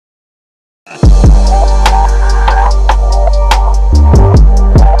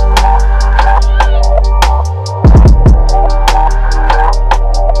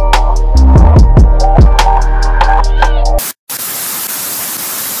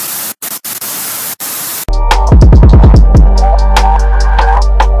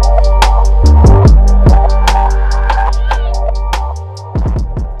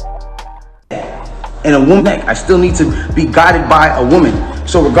woman, I still need to be guided by a woman.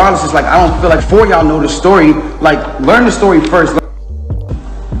 So regardless, it's like, I don't feel like, before y'all know the story, like, learn the story first.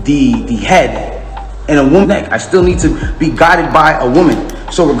 The head and a woman, I still need to be guided by a woman.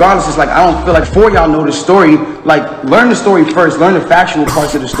 So regardless, it's like, I don't feel like, before y'all know the story, like, learn the story first, learn the factual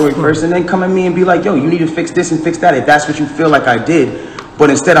parts of the story first, and then come at me and be like, yo, you need to fix this and fix that, if that's what you feel like I did. But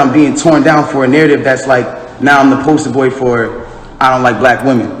instead, I'm being torn down for a narrative that's like, now I'm the poster boy for, I don't like black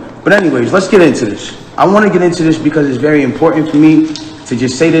women. But anyways, let's get into this. I want to get into this because it's very important for me to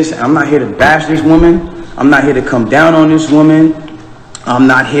just say this. I'm not here to bash this woman. I'm not here to come down on this woman. I'm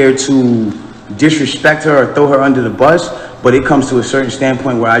not here to disrespect her or throw her under the bus, but it comes to a certain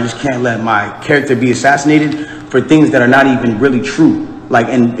standpoint where I just can't let my character be assassinated for things that are not even really true, like,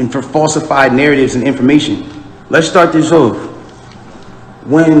 and for falsified narratives and information. Let's start this off.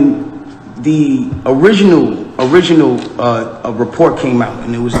 When the original report came out,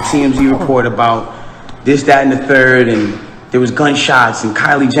 and it was a TMZ report about this, that, and the third, and there was gunshots in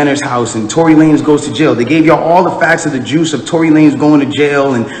Kylie Jenner's house, and Tory Lanez goes to jail. They gave y'all all the facts of the juice of Tory Lanez going to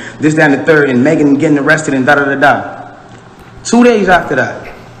jail, and this, that, and the third, and Megan getting arrested, and da-da-da-da. 2 days after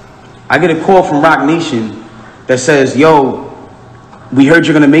that, I get a call from Rock Nation that says, yo, we heard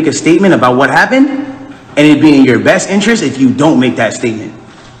you're gonna make a statement about what happened, and it'd be in your best interest if you don't make that statement.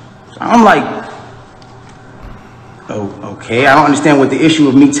 So I'm like, oh, okay, I don't understand what the issue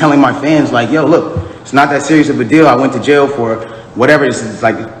of me telling my fans, like, yo, look, it's not that serious of a deal. I went to jail for whatever this is.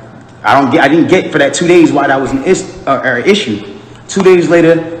 Like, I didn't get for that 2 days why that was an issue. 2 days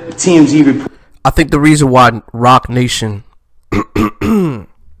later, the TMZ report. I think the reason why Rock Nation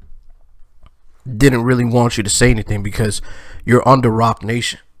didn't really want you to say anything because you're under Rock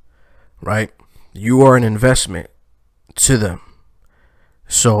Nation, right? You are an investment to them.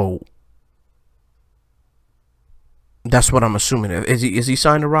 So that's what I'm assuming. Is he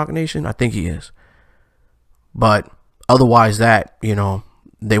signed to Rock Nation? I think he is. But otherwise, that, you know,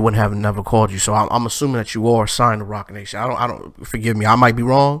 they wouldn't have never called you. So I'm assuming that you are signed to Rock Nation. I don't forgive me, I might be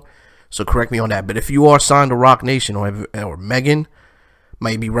wrong, so correct me on that. But if you are signed to Rock Nation, or Megan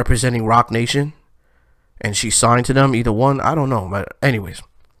might be representing Rock Nation and she's signed to them, either one, I don't know. But anyways,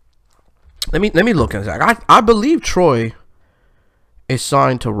 let me look at that. I believe Troy is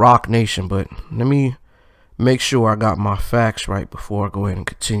signed to Rock Nation, but let me make sure I got my facts right before I go ahead and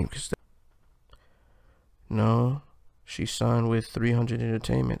continue. No, she signed with 300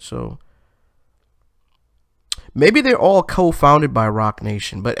 Entertainment, so maybe they're all co-founded by Rock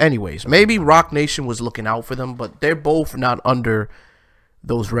Nation. But anyways, maybe Rock Nation was looking out for them, but they're both not under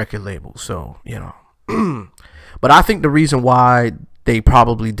those record labels, so, you know. But I think the reason why they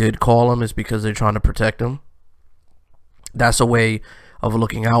probably did call them is because they're trying to protect them. That's a way of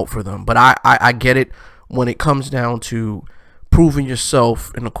looking out for them. But I get it when it comes down to proving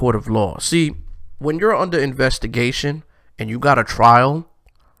yourself in a court of law. See, when you're under investigation and you got a trial,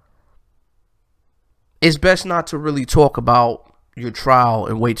 it's best not to really talk about your trial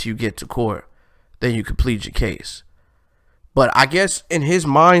and wait till you get to court. Then you can plead your case. But I guess in his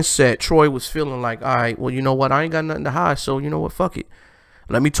mindset, Troy was feeling like, all right, well, you know what? I ain't got nothing to hide, so you know what? Fuck it.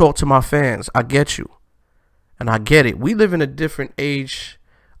 Let me talk to my fans. I get you. And I get it. We live in a different age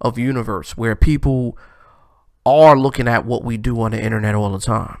of universe where people are looking at what we do on the internet all the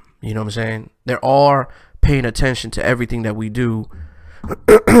time. You know what I'm saying? They are paying attention to everything that we do,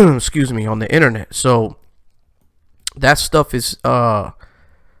 excuse me, on the internet. So that stuff is,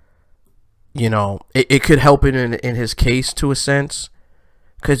 you know, it could help it in his case to a sense,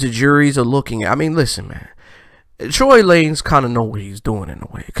 because the juries are looking at, I mean, listen, man, Troy Lanez kind of know what he's doing in a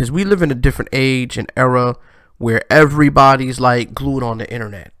way, because we live in a different age and era where everybody's like glued on the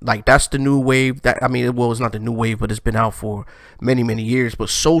internet. Like, that's the new wave. That, I mean, well, it's not the new wave, but it's been out for many, many years. But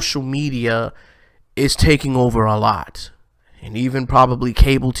social media is taking over a lot, and even probably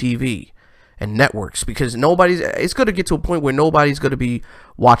cable TV and networks, because it's going to get to a point where nobody's going to be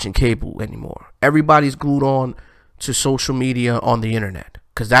watching cable anymore. Everybody's glued on to social media on the internet,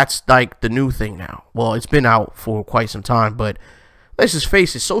 because that's like the new thing now. Well, it's been out for quite some time, but let's just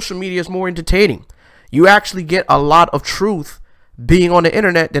face it, social media is more entertaining. You actually get a lot of truth being on the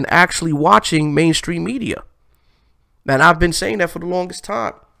internet than actually watching mainstream media. And I've been saying that for the longest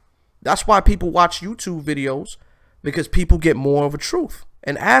time. That's why people watch YouTube videos, because people get more of a truth,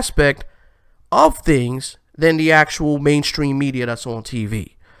 an aspect of things than the actual mainstream media that's on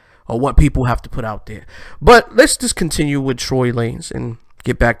TV or what people have to put out there. But let's just continue with Troy Lanez and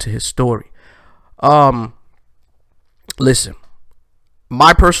get back to his story. Listen.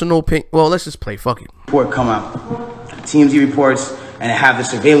 My personal opinion, well, let's just play, fuck it. Report come out, TMZ reports, and have the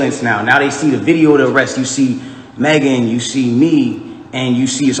surveillance now. Now they see the video of the arrest. You see Megan, you see me, and you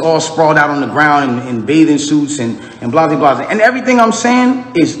see it's all sprawled out on the ground in bathing suits and blah, blah, blah. And everything I'm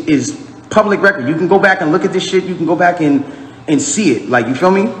saying is public record. You can go back and look at this shit. You can go back and see it. Like, you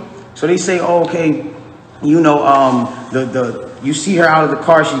feel me? So they say, oh, okay, you know, you see her out of the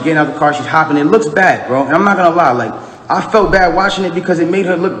car. She's getting out of the car. She's hopping. It looks bad, bro. And I'm not going to lie. Like, I felt bad watching it because it made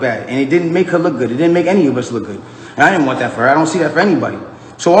her look bad. And it didn't make her look good. It didn't make any of us look good. And I didn't want that for her. I don't see that for anybody.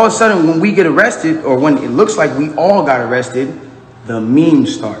 So all of a sudden, when we get arrested, or when it looks like we all got arrested, the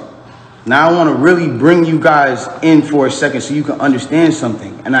memes start. Now I want to really bring you guys in for a second so you can understand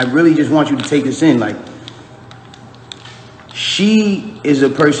something. And I really just want you to take this in. Like, she is a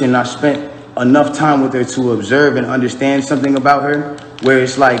person I spent enough time with her to observe and understand something about her, where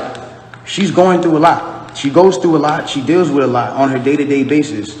it's like she's going through a lot. She goes through a lot. She deals with a lot on her day-to-day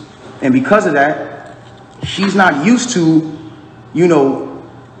basis. And because of that, she's not used to, you know,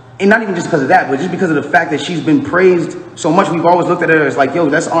 and not even just because of that, but just because of the fact that she's been praised so much. We've always looked at her as like, yo,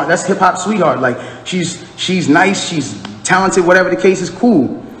 that's hip-hop sweetheart. Like, she's nice, she's talented, whatever the case is,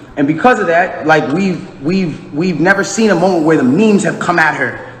 cool. And because of that, like, we've never seen a moment where the memes have come at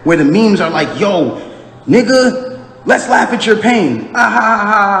her, where the memes are like, yo, nigga, let's laugh at your pain. Ah, ha, ha,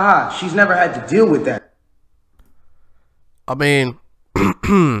 ha, ha. She's never had to deal with that. I mean,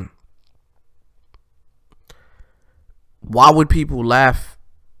 why would people laugh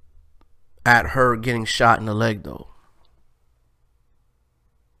at her getting shot in the leg, though?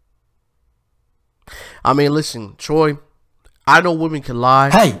 I mean, listen, Troy, I know women can lie.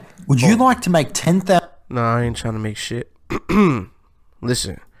 Hey, would you like to make 10,000? No, I ain't trying to make shit.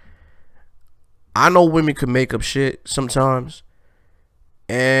 Listen, I know women can make up shit sometimes,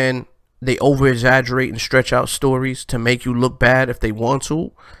 and they over exaggerate and stretch out stories to make you look bad if they want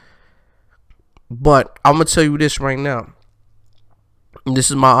to. But I'm gonna tell you this right now.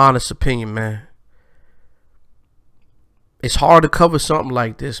 This is my honest opinion, man. It's hard to cover something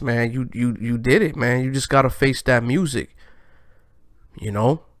like this, man. You did it, man. You just gotta face that music. You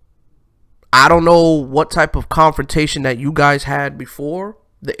know? I don't know what type of confrontation that you guys had before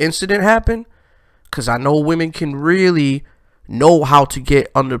the incident happened, because I know women can really know how to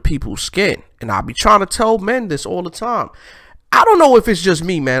get under people's skin. And I be trying to tell men this all the time. I don't know if it's just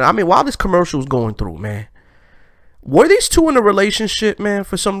me, man. I mean, while this commercial was going through, man, were these two in a relationship, man,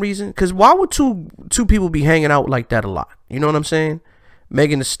 for some reason? Because why would two people be hanging out like that a lot? You know what I'm saying?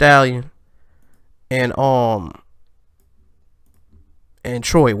 Megan Thee Stallion and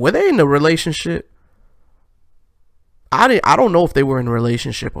Troy, were they in a relationship? I don't know if they were in a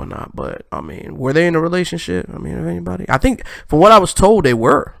relationship or not, but I mean, were they in a relationship? I mean, if anybody, I think from what I was told, they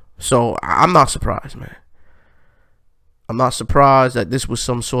were. So I'm not surprised, man. I'm not surprised that this was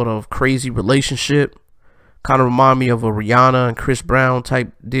some sort of crazy relationship. Kind of remind me of a Rihanna and Chris Brown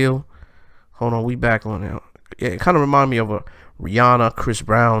type deal. Hold on, we back on now. Yeah, it kind of remind me of a Rihanna, Chris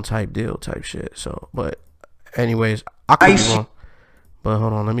Brown type deal, type shit. So, but anyways, I could be wrong. But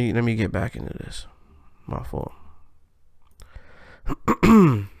hold on, let me get back into this. My fault.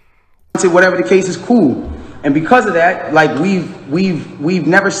 Whatever the case is, cool. And because of that, like, we've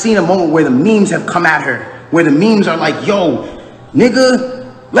never seen a moment where the memes have come at her, where the memes are like, yo,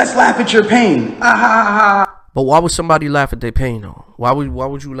 nigga, let's laugh at your pain. Ah, ha, ha, ha. But why would somebody laugh at their pain, though? Why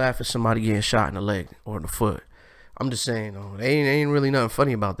would you laugh at somebody getting shot in the leg or in the foot? I'm just saying, though, there ain't really nothing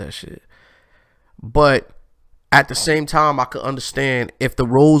funny about that shit. But at the same time, I could understand if the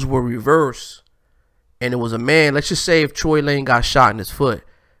roles were reversed and it was a man. Let's just say if Tory Lanez got shot in his foot,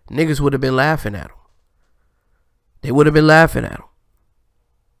 niggas would have been laughing at him. They would have been laughing at him.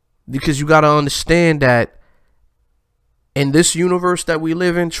 Because you got to understand that in this universe that we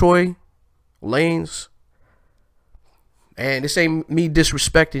live in, Tory Lanez, and this ain't me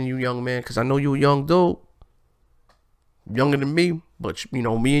disrespecting you, young man, because I know you a young dude, younger than me, but you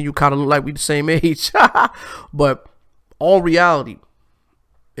know, me and you kind of look like we the same age. But all reality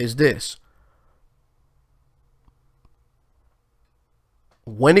is this: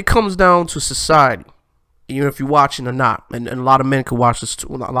 when it comes down to society, even if you're watching or not, and a lot of men can watch this too,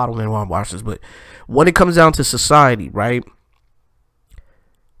 well, not a lot of men want to watch this, but when it comes down to society, right,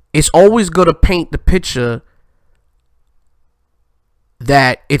 it's always going to paint the picture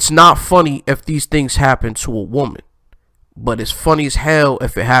that it's not funny if these things happen to a woman, but it's funny as hell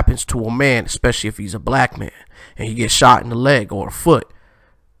if it happens to a man, especially if he's a black man and he gets shot in the leg or a foot.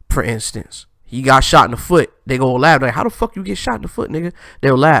 For instance, he got shot in the foot, they go laugh like, how the fuck you get shot in the foot, nigga?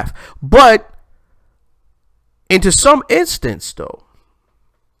 They'll laugh. But into some instance, though,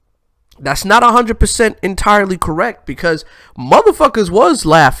 that's not 100% entirely correct, because motherfuckers was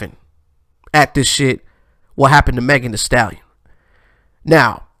laughing at this shit, what happened to Megan Thee Stallion.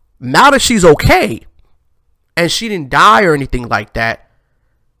 Now that she's okay and she didn't die or anything like that,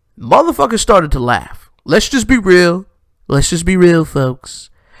 Motherfuckers started to laugh. Let's just be real. Let's just be real, folks.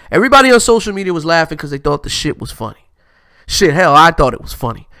 Everybody on social media was laughing because they thought the shit was funny. Shit, hell, I thought it was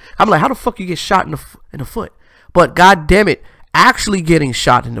funny. I'm like, how the fuck you get shot in the foot? But god damn it, actually getting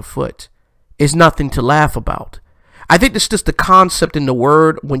shot in the foot is nothing to laugh about. I think it's just the concept in the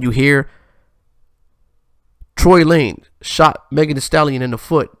word when you hear Tory Lanez shot Megan Thee Stallion in the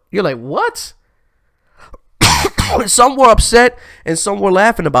foot. You're like, what? Some were upset and some were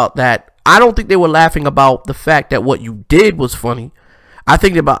laughing about that. I don't think they were laughing about the fact that what you did was funny. I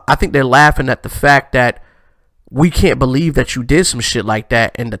think they're laughing at the fact that we can't believe that you did some shit like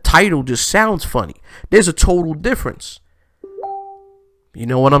that and the title just sounds funny. There's a total difference. You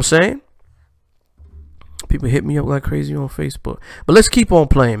know what I'm saying? People hit me up like crazy on Facebook. But let's keep on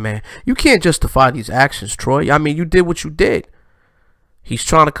playing, man. You can't justify these actions, Troy. I mean, you did what you did. He's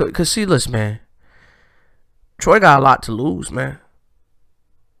trying to... Because, see, listen, man. Troy got a lot to lose, man.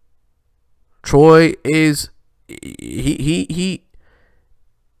 Troy is... He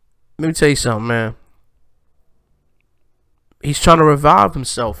let me tell you something, man. He's trying to revive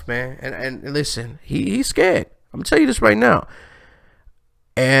himself, man. And listen, he's scared. I'm going to tell you this right now.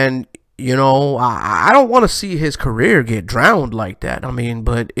 And... you know, I don't want to see his career get drowned like that. I mean,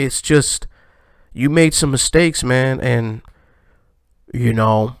 but it's just, you made some mistakes, man. And, you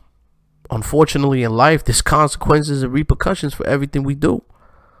know, unfortunately in life, there's consequences and repercussions for everything we do.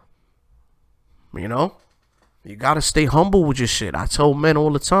 You know, you got to stay humble with your shit. I tell men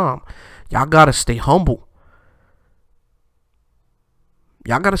all the time, y'all got to stay humble.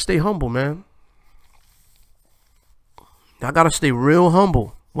 Y'all got to stay humble, man. Y'all got to stay real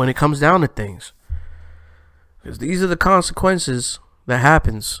humble when it comes down to things, because these are the consequences that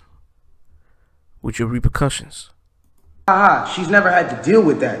happens with your repercussions. She's never had to deal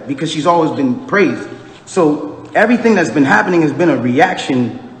with that because she's always been praised. So everything that's been happening has been a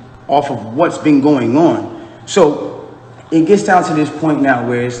reaction off of what's been going on. So it gets down to this point now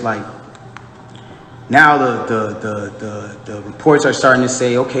where it's like, now the reports are starting to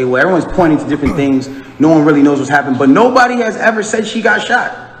say, okay, well, everyone's pointing to different things. No one really knows what's happened, but nobody has ever said she got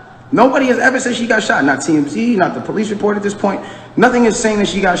shot. Nobody has ever said she got shot. Not TMZ, not the police report at this point. Nothing is saying that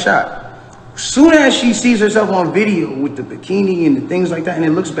she got shot. Soon as she sees herself on video with the bikini and the things like that, and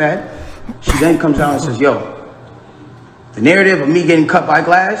it looks bad, she then comes out and says, yo, the narrative of me getting cut by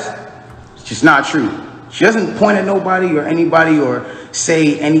glass, it's just not true. She doesn't point at nobody or anybody or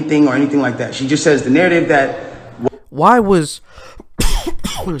say anything or anything like that. She just says the narrative that... Why was...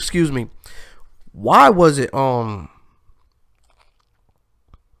 excuse me. Why was it...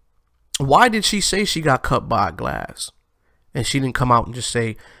 Why did she say she got cut by a glass? And she didn't come out and just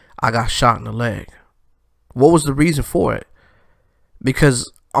say, I got shot in the leg. What was the reason for it?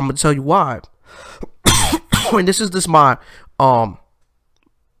 Because I'm going to tell you why. And this is just my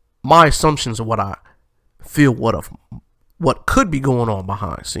assumptions of what I feel what could be going on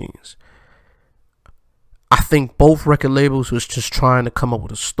behind the scenes. I think both record labels was just trying to come up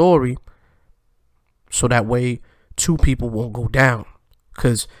with a story so that way two people won't go down.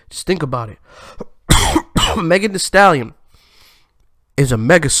 Because just think about it. Megan Thee Stallion is a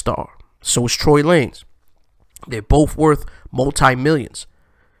megastar. So is Tory Lanez. They're both worth multi-millions.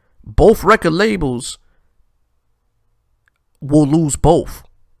 Both record labels will lose both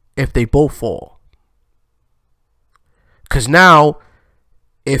if they both fall. Because now,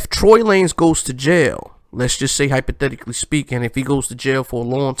 if Tory Lanez goes to jail, let's just say hypothetically speaking, if he goes to jail for a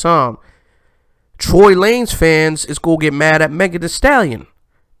long time, Tory Lanez fans is going to get mad at Megan Thee Stallion.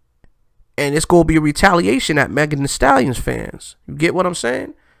 And it's going to be a retaliation at Megan Thee Stallion's fans. You get what I'm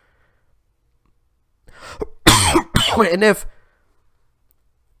saying? And if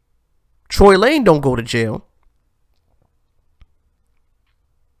Tory Lanez don't go to jail,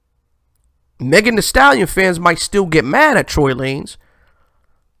 Megan Thee Stallion fans might still get mad at Tory Lanez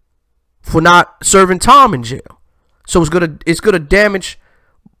for not serving time in jail. So it's gonna damage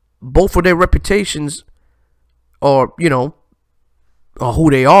both of their reputations, or you know, or who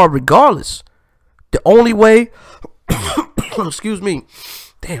they are, regardless. The only way, excuse me,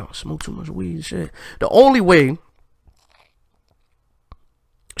 damn, I smoke too much weed and shit. The only way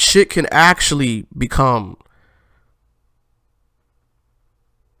shit can actually become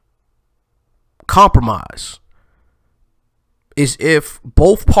compromise is if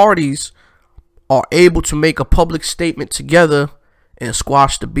both parties are able to make a public statement together and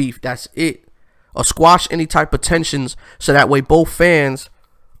squash the beef. That's it. Or squash any type of tensions so that way both fans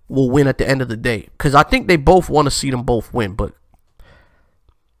will win at the end of the day. Because I think they both want to see them both win. But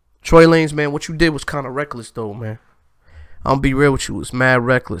Tory Lanez, man, what you did was kind of reckless though, man. I'm gonna be real with you. It was mad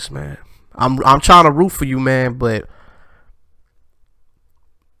reckless, man. I'm trying to root for you, man, but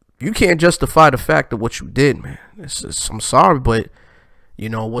you can't justify the fact of what you did, man. I'm sorry, but you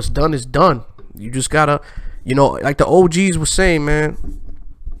know what's done is done. You just gotta, you know, like the OGs were saying, man.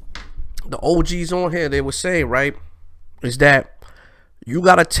 The OGs on here, they were saying, right, is that you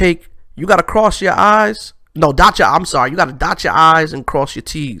gotta cross your eyes. No, I'm sorry, you gotta dot your I's and cross your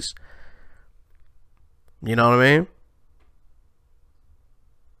T's. You know what I mean?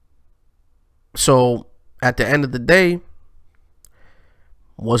 So at the end of the day,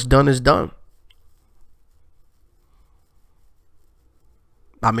 what's done is done.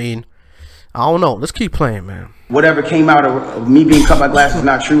 I mean, I don't know. Let's keep playing, man. Whatever came out of me being cut by glass is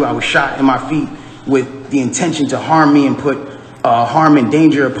not true. I was shot in my feet with the intention to harm me and put harm and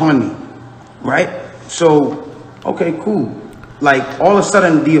danger upon me, right? So, okay, cool. Like, all of a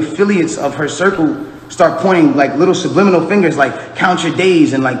sudden, the affiliates of her circle start pointing, like, little subliminal fingers, like, count your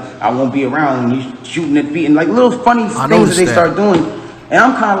days, and, like, I won't be around, and you shooting at feet, and, like, little funny things that they start doing. And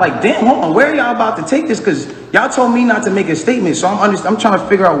I'm kind of like, damn, hold on, where are y'all about to take this? Because y'all told me not to make a statement, so I'm trying to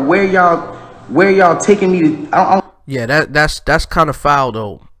figure out where y'all taking me to. Yeah, that's kind of foul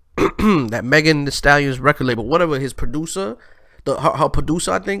though. That Megan Thee Stallion's record label, whatever his producer, her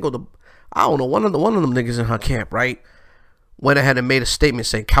producer, I think, or I don't know, one of them niggas in her camp, right, went ahead and made a statement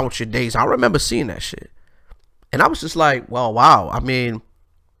saying count your days. I remember seeing that shit, and I was just like, well, wow. I mean,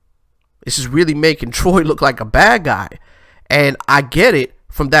 this is really making Troy look like a bad guy, and I get it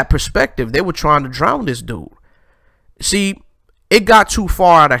from that perspective. They were trying to drown this dude. See, it got too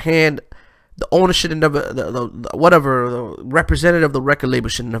far out of hand. The owner should have never, the representative of the record label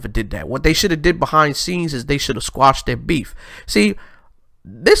should have never did that. What they should have did behind scenes is they should have squashed their beef. See,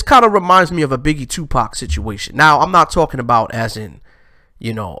 this kind of reminds me of a Biggie Tupac situation. Now, I'm not talking about as in,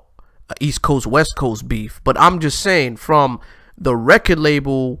 you know, East Coast, West Coast beef, but I'm just saying from the record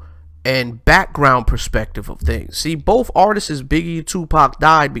label and background perspective of things. See, both artists, Biggie and Tupac,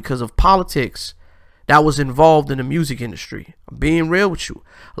 died because of politics that was involved in the music industry. I'm being real with you.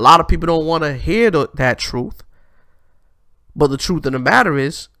 A lot of people don't want to hear that truth, but the truth of the matter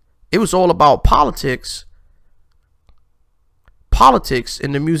is, it was all about politics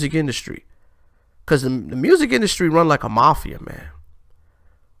in the music industry, because the music industry run like a mafia, man.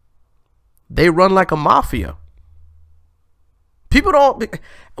 They run like a mafia. People don't,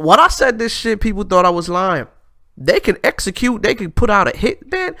 when I said this shit, people thought I was lying. They can execute, they can put out a hit,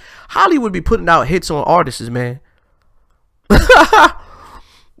 man. Hollywood be putting out hits on artists, man.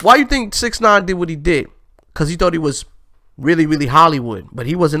 Why you think 6ix9ine did what he did? Because he thought he was really, really Hollywood, but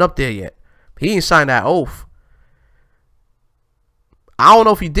he wasn't up there yet. He ain't signed that oath. I don't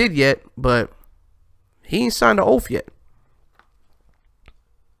know if he did yet, but he ain't signed the oath yet.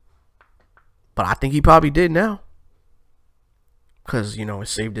 But I think he probably did now. Because, you know, it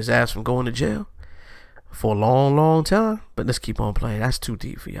saved his ass from going to jail for a long, long time. But let's keep on playing. That's too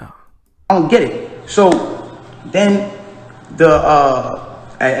deep for y'all. I don't get it. So then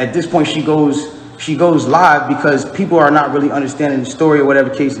at this point she goes live because people are not really understanding the story or whatever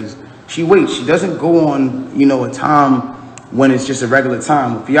cases. She waits. She doesn't go on, you know, a time when it's just a regular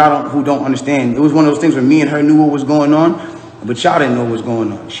time. For y'all who don't understand, it was one of those things where me and her knew what was going on, but y'all didn't know what was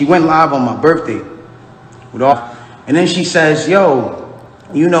going on. She went live on my birthday with all, and then she says, yo,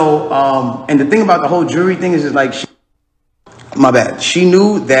 you know, and the thing about the whole jury thing is like, my bad. She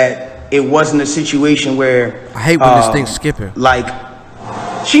knew that it wasn't a situation where, I hate when this thing's skipping. Like,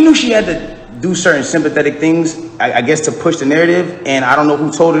 she knew she had to do certain sympathetic things, I guess, to push the narrative. And I don't know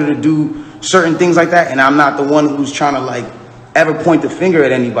who told her to do certain things like that. And I'm not the one who's trying to, like, ever point the finger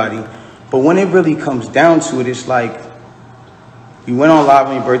at anybody. But when it really comes down to it, it's like, you went on live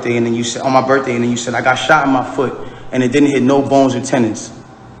on your birthday, and then you said, on my birthday, and then you said, I got shot in my foot, and it didn't hit no bones or tendons.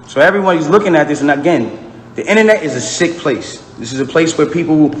 So everybody's looking at this, and again, the internet is a sick place. This is a place where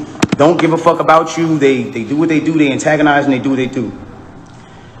people don't give a fuck about you. They do what they do. They antagonize, and they do what they do.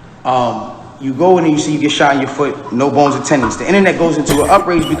 You go in and you see you get shot in your foot, no bones or tendons. The internet goes into an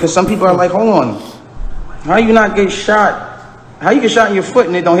outrage because some people are like, hold on, how you not get shot? How you get shot in your foot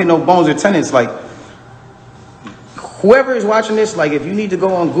and it don't hit no bones or tendons? Like, whoever is watching this, like, if you need to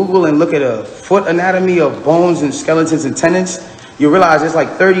go on Google and look at a foot anatomy of bones and skeletons and tendons, you realize there's like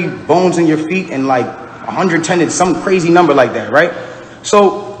 30 bones in your feet and like 100 tendons, some crazy number like that, right?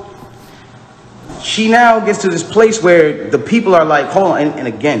 So she now gets to this place where the people are like, hold on, and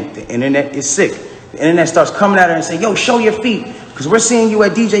again, the internet is sick. The internet starts coming at her and saying, yo, show your feet, because we're seeing you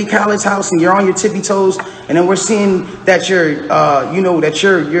at DJ Khaled's house and you're on your tippy toes, and then we're seeing that you're, you know, that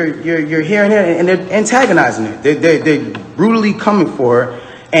you're here and there, and they're antagonizing her. They're brutally coming for her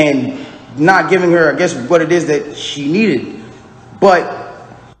and not giving her, I guess, what it is that she needed. But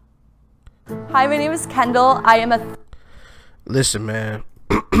hi, my name is Kendall. I am a listen, man.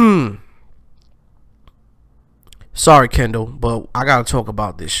 Sorry, Kendall, but I gotta talk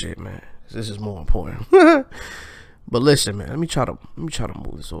about this shit, man. This is more important. But listen, man. Let me try to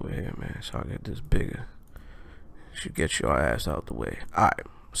move this over here, man, so I get this bigger. Should get your ass out the way. All right.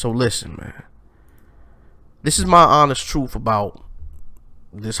 So listen, man. This is my honest truth about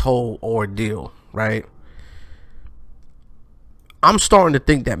this whole ordeal, right? I'm starting to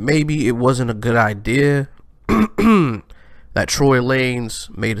think that maybe it wasn't a good idea that Tory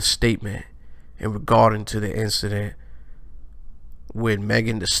Lanez made a statement in regarding to the incident with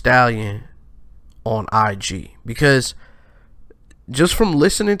Megan Thee Stallion on IG, because just from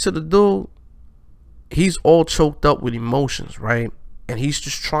listening to the dude, he's all choked up with emotions, right? And he's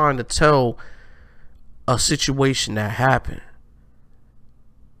just trying to tell a situation that happened.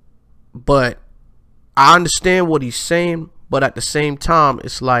 But I understand what he's saying, but at the same time,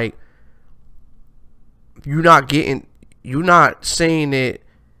 it's like you're not saying it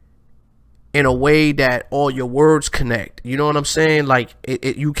in a way that all your words connect. You know what I'm saying? Like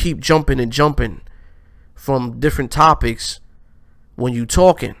you keep jumping and jumping from different topics when you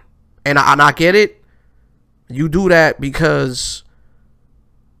talking, and I get it. You do that because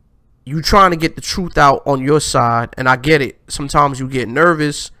you trying to get the truth out on your side, and I get it. Sometimes you get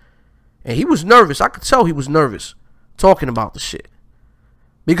nervous, and he was nervous. I could tell he was nervous talking about the shit,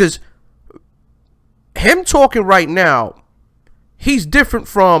 because him talking right now, he's different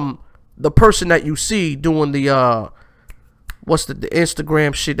from the person that you see doing the what's the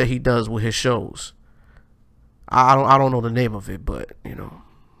Instagram shit that he does with his shows. I don't know the name of it, but you know.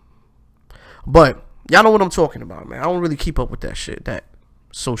 But y'all know what I'm talking about, man. I don't really keep up with that shit, that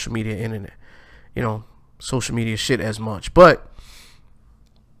social media, internet, you know, social media shit as much. But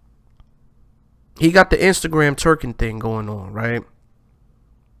he got the Instagram twerking thing going on, right?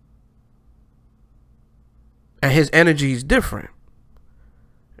 And his energy is different.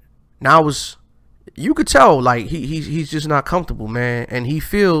 Now you could tell, like, he's just not comfortable, man, and he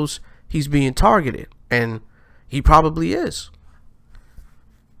feels he's being targeted, and he probably is.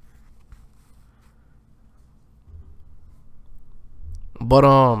 But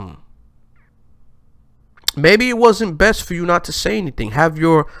maybe it wasn't best for you not to say anything. Have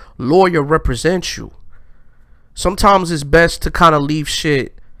your lawyer represent you. Sometimes it's best to kind of leave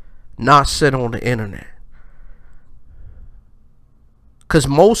shit not said on the internet. Because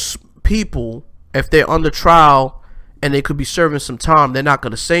most people, if they're under trial and they could be serving some time, they're not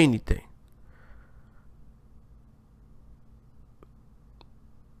going to say anything.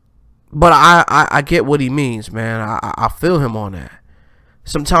 But I get what he means, man. I feel him on that.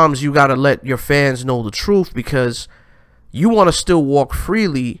 Sometimes you got to let your fans know the truth, because you want to still walk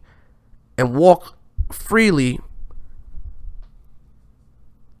freely and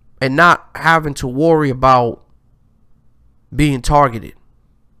not having to worry about being targeted,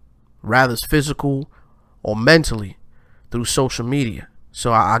 rather it's physical or mentally, through social media.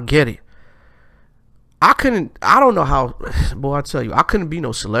 So I get it. I don't know how, boy, I tell you, I couldn't be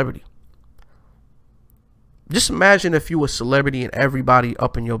no celebrity. Just imagine if you were a celebrity and everybody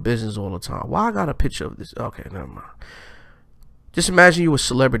up in your business all the time. Why I got a picture of this? Okay, never mind. Just imagine you were a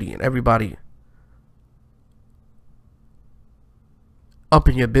celebrity and everybody up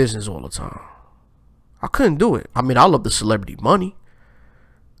in your business all the time. I couldn't do it. I mean, I love the celebrity money,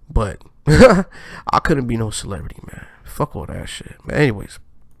 but I couldn't be no celebrity, man. Fuck all that shit. But anyways,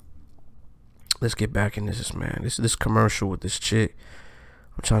 let's get back in this, man. This commercial with this chick.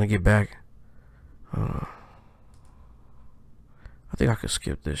 I'm trying to get back. I think I could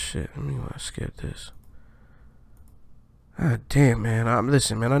skip this shit. Let me skip this. God damn, man.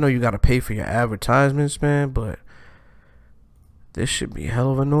 Listen, man. I know you gotta pay for your advertisements, man, but this should be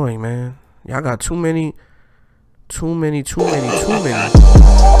hell of annoying, man. Y'all got too many commercials, man.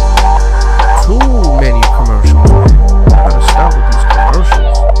 I gotta stop with these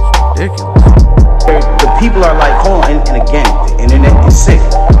commercials. It's ridiculous. The people are like, hold on, and again, the internet is sick.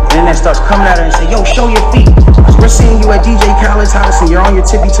 The internet starts coming at her and say, yo, show your feet. Because we're seeing you at DJ Khaled's house and you're on your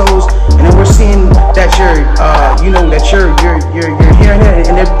tippy toes, and then we're seeing that you're, you're here and there,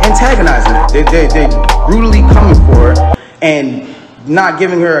 and they're antagonizing her. They're brutally coming for her and not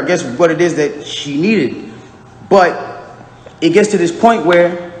giving her, I guess, what it is that she needed. But it gets to this point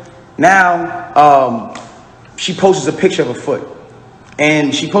where now she posts a picture of her foot.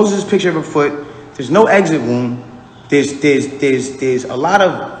 And she posts this picture of her foot. There's no exit wound. There's a lot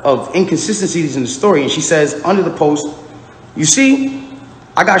of inconsistencies in the story. And she says under the post, you see,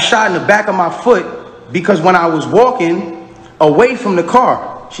 I got shot in the back of my foot because when I was walking away from the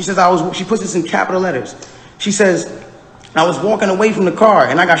car, she says she puts this in capital letters. She says, I was walking away from the car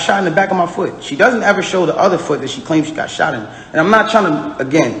and I got shot in the back of my foot. She doesn't ever show the other foot that she claims she got shot in. And I'm not trying to,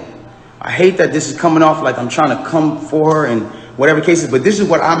 again, I hate that this is coming off like I'm trying to come for her and whatever cases, but this is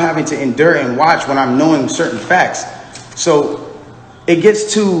what I'm having to endure and watch when I'm knowing certain facts. So it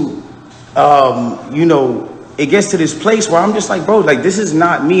gets to, you know, it gets to this place where I'm just like, bro, like, this is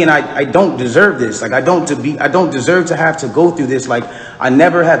not me, and I don't deserve this. Like, I don't deserve to have to go through this. Like, I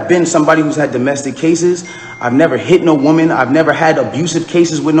never have been somebody who's had domestic cases. I've never hit no woman. I've never had abusive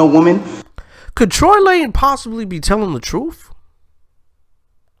cases with no woman. Could Tory Lanez possibly be telling the truth?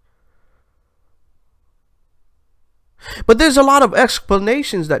 But there's a lot of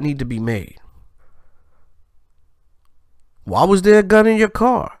explanations that need to be made. Why was there a gun in your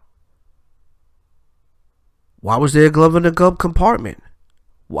car? Why was there a glove in the glove compartment?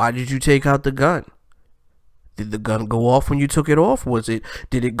 Why did you take out the gun? Did the gun go off when you took it off? Did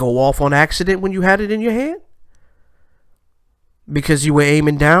it go off on accident when you had it in your hand? Because you were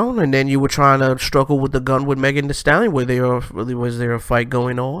aiming down and then you were trying to struggle with the gun with Megan Thee Stallion? Was there a fight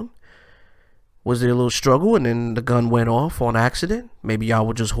going on? Was there a little struggle and then the gun went off on accident? Maybe y'all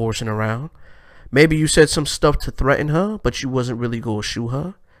were just horsing around. Maybe you said some stuff to threaten her, but you wasn't really going to shoot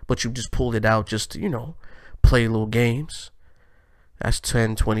her. But you just pulled it out just to, you know, play little games. That's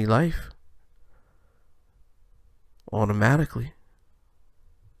 10-20 life. Automatically.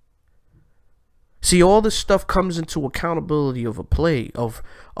 See, all this stuff comes into accountability of a play, of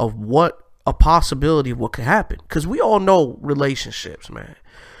what a possibility of what could happen. Because we all know relationships, man.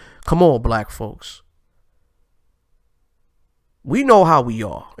 Come on, black folks. We know how we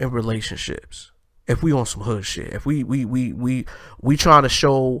are in relationships. If we on some hood shit. If we trying to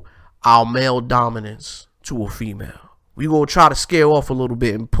show our male dominance to a female. We gonna try to scare off a little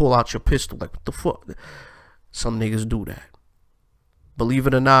bit and pull out your pistol. Like, what the fuck? Some niggas do that. Believe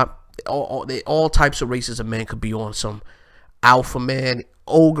it or not, all types of races of men could be on some alpha man,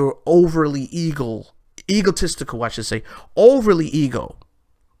 overly egotistical, I should say, overly ego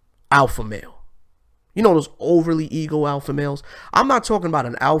alpha male. You know those overly ego alpha males? I'm not talking about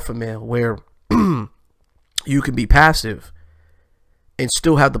an alpha male where you can be passive and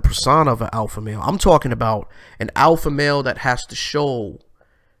still have the persona of an alpha male. I'm talking about an alpha male that has to show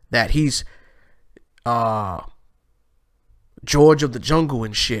that he's George of the Jungle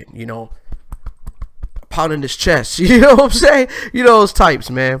and shit, you know, pounding his chest. You know what I'm saying? You know those types,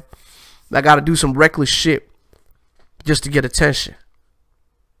 man. I gotta do some reckless shit just to get attention.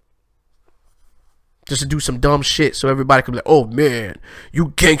 Just to do some dumb shit so everybody can be like, oh man,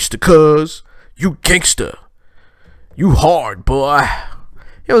 you gangster, cuz. You gangster. You hard, boy. You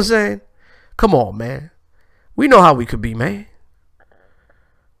know what I'm saying? Come on, man. We know how we could be, man.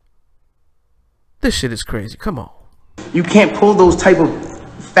 This shit is crazy. Come on. You can't pull those type of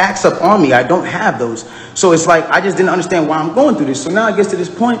facts up on me. I don't have those. So it's like, I just didn't understand why I'm going through this. So now it gets to this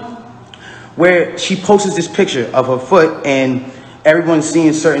point where she posts this picture of her foot and everyone's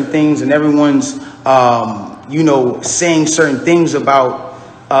seeing certain things and everyone's, you know, saying certain things about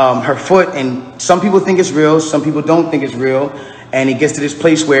her foot. And some people think it's real. Some people don't think it's real. And it gets to this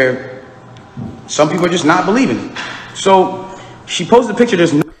place where some people are just not believing it. So she posted a picture.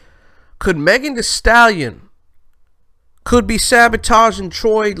 Could Megan Thee Stallion could be sabotaging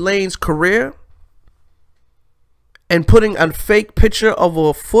Tory Lanez's career and putting a fake picture of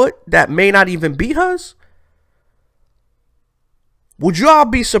a foot that may not even be hers? Would y'all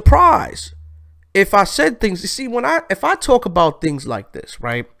be surprised if I said things? You see, if I talk about things like this,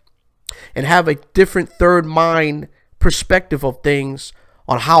 right, and have a different third mind perspective of things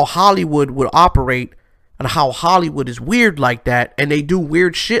on how Hollywood would operate and how Hollywood is weird like that, and they do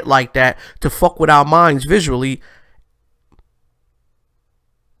weird shit like that to fuck with our minds visually,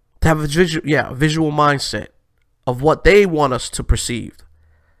 to have a visual mindset of what they want us to perceive.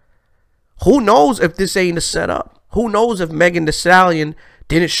 Who knows if this ain't a setup? Who knows if Megan Thee Stallion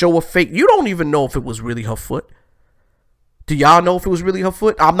didn't show a fake? You don't even know if it was really her foot. Do y'all know if it was really her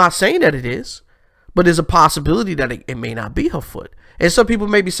foot? I'm not saying that it is, but there's a possibility that it may not be her foot. And some people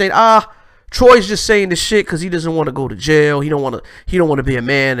may be saying, Troy's just saying this shit because he doesn't want to go to jail. He don't want to be a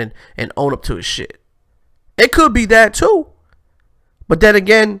man and own up to his shit. It could be that too. But then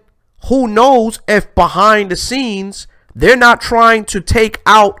again, who knows if behind the scenes they're not trying to take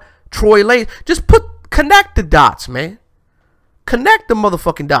out Tory Lanez. Just connect the dots, man. Connect the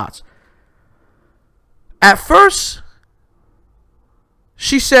motherfucking dots. At first,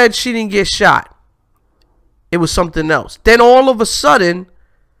 she said she didn't get shot. It was something else. Then all of a sudden,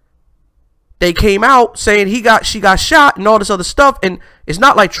 they came out saying she got shot and all this other stuff. And it's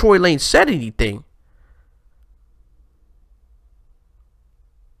not like Tory Lanez said anything.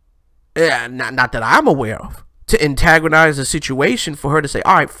 Yeah, not that I'm aware of. to antagonize the situation for her to say,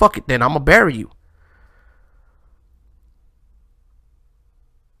 all right, fuck it then, I'm gonna bury you.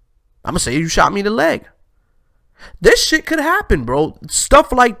 I'm gonna say you shot me in the leg. This shit could happen, bro.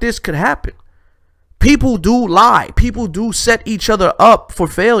 Stuff like this could happen. People do lie. People do set each other up for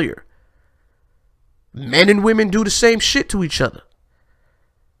failure. Men and women do the same shit to each other.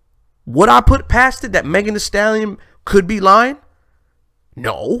 Would I put past it that Megan Thee Stallion could be lying?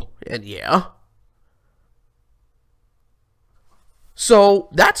 No. And yeah. So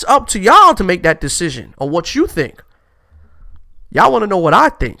that's up to y'all to make that decision on what you think. Y'all want to know what I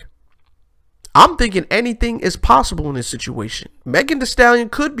think. I'm thinking anything is possible in this situation. Megan Thee Stallion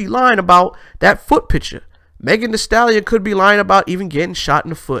could be lying about that foot picture. Megan Thee Stallion could be lying about even getting shot in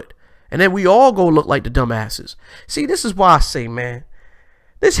the foot. And then we all go look like the dumbasses. See, this is why I say, man,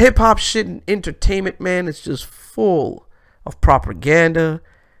 this hip-hop shit and entertainment, man, is just full of propaganda.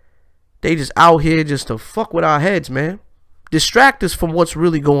 They just out here just to fuck with our heads, man. Distract us from what's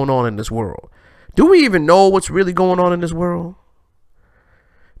really going on in this world. Do we even know what's really going on in this world?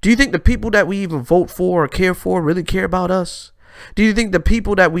 Do you think the people that we even vote for or care for really care about us? Do you think the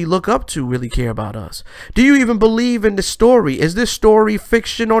people that we look up to really care about us? Do you even believe in the story? Is this story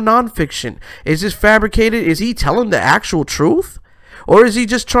fiction or non-fiction? Is this fabricated? Is he telling the actual truth? Or is he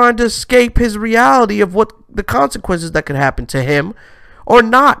just trying to escape his reality of what the consequences that could happen to him or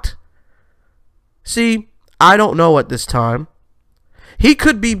not? See, I don't know at this time. He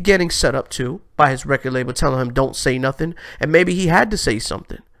could be getting set up too by his record label telling him don't say nothing, and maybe he had to say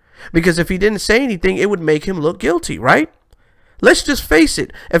something. Because if he didn't say anything, it would make him look guilty, right? Let's just face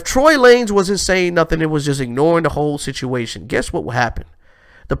it. If Tory Lanez wasn't saying nothing and was just ignoring the whole situation, guess what will happen?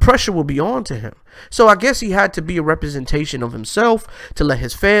 The pressure will be on to him. So I guess he had to be a representation of himself to let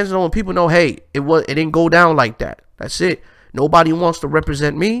his fans know and people know, hey, it didn't go down like that. That's it. Nobody wants to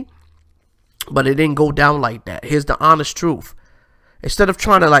represent me, but it didn't go down like that. Here's the honest truth. Instead of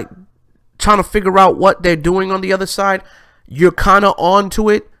trying to figure out what they're doing on the other side, you're kind of on to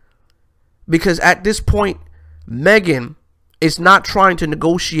it. Because at this point, Megan is not trying to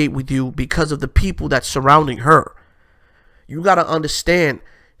negotiate with you because of the people that's surrounding her. You got to understand,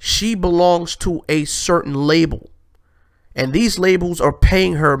 she belongs to a certain label. And these labels are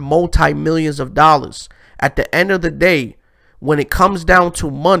paying her multi-millions of dollars. At the end of the day, when it comes down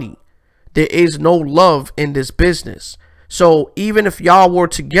to money, there is no love in this business. So even if y'all were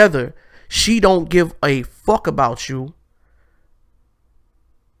together, she don't give a fuck about you.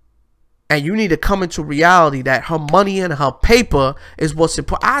 And you need to come into reality that her money and her paper is what's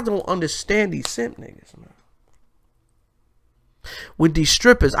important. I don't understand these simp niggas, man. With these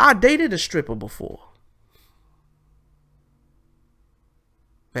strippers, I dated a stripper before.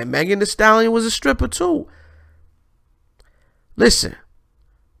 And Megan Thee Stallion was a stripper too. Listen.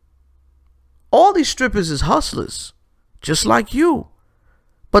 All these strippers is hustlers. Just like you.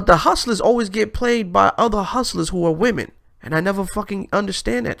 But the hustlers always get played by other hustlers who are women. And I never fucking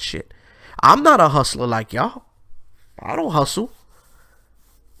understand that shit. I'm not a hustler like y'all. I don't hustle.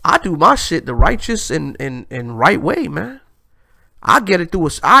 I do my shit the righteous and right way, man. I get it through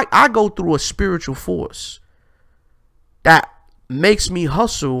I go through a spiritual force that makes me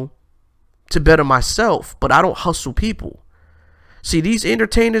hustle to better myself, but I don't hustle people. See, these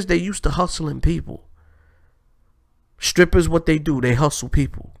entertainers, they used to hustling people. Strippers, what they do, they hustle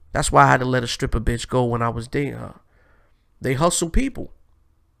people. That's why I had to let a stripper bitch go when I was dating her. They hustle people.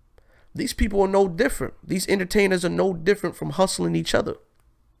 These people are no different. These entertainers are no different from hustling each other.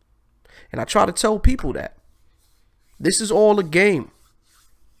 And I try to tell people that. This is all a game.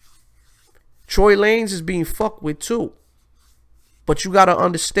 Tory Lanez is being fucked with too. But you got to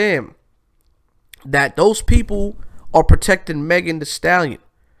understand that those people are protecting Megan Thee Stallion.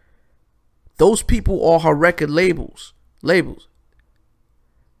 Those people are her record labels.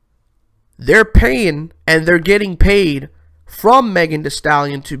 They're paying and they're getting paid from Megan Thee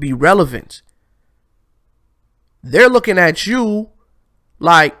Stallion to be relevant. They're looking at you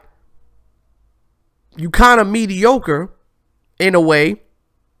like you kind of mediocre in a way,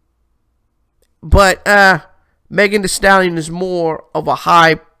 but Megan Thee Stallion is more of a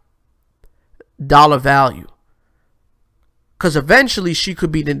high dollar value. Because eventually she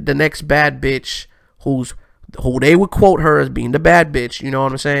could be the next bad bitch who they would quote her as being the bad bitch. You know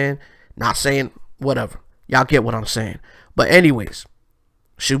what I'm saying? Not saying whatever. Y'all get what I'm saying. But anyways,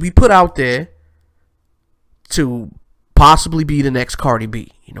 should we put out there to possibly be the next Cardi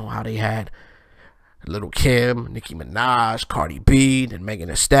B? You know how they had Little Kim, Nicki Minaj, Cardi B, then Megan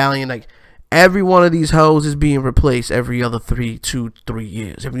Thee Stallion. Like every one of these hoes is being replaced every other 3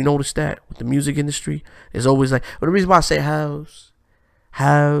 years. Have you noticed that with the music industry? It's always like, well, the reason why I say hoes,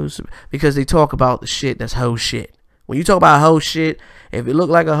 because they talk about the shit that's hoe shit. When you talk about hoe shit, if it look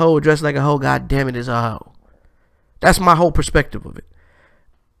like a hoe, dressed like a hoe, god damn it, it's a hoe. That's my whole perspective of it.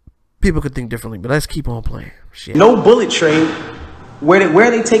 People could think differently, but let's keep on playing. Shit. No bullet trade. Where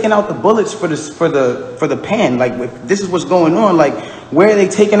are they taking out the bullets for the pan? Like, if this is what's going on, like, where are they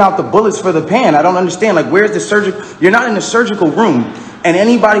taking out the bullets for the pan? I don't understand. Like, where's the surgical? You're not in the surgical room. And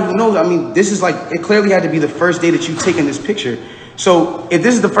anybody who knows, I mean, this is like, it clearly had to be the first day that you've taken this picture. So if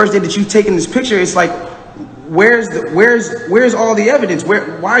this is the first day that you've taken this picture, it's like, where's all the evidence?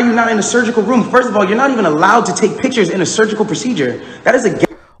 Why are you not in the surgical room? First of all, you're not even allowed to take pictures in a surgical procedure. That is a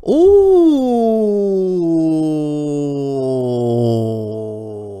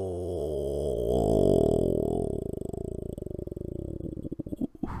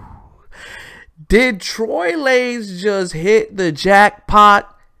Did Tory Lanez just hit the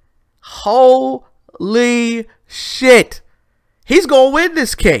jackpot? Holy shit. He's gonna win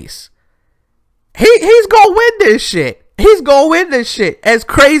this case. He's gonna win this shit. He's gonna win this shit. As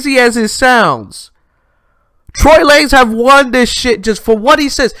crazy as it sounds. Tory Lanez have won this shit just for what he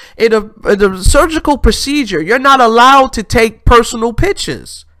says. In a surgical procedure, you're not allowed to take personal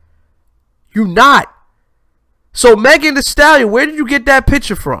pictures. You're not. So Megan Thee Stallion, where did you get that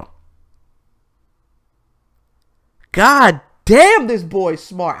picture from? God damn, this boy's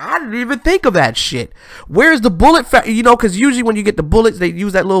smart. I didn't even think of that shit. Where's the bullet? You know, because usually when you get the bullets, they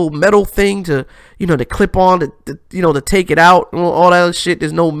use that little metal thing to, you know, to clip on, to take it out, all that other shit.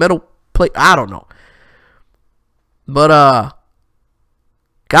 There's no metal plate. I don't know. But,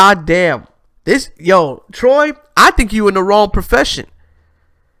 god damn. Yo, Troy, I think you in the wrong profession.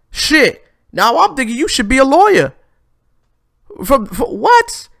 Shit. Now I'm thinking you should be a lawyer. For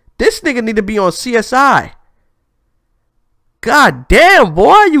what? This nigga need to be on CSI. God damn,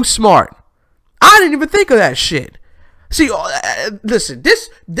 boy, you smart. I didn't even think of that shit. See, listen,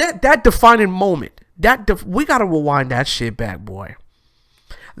 that defining moment, we gotta rewind that shit back, boy.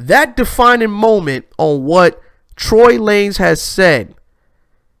 That defining moment on what Tory Lanez has said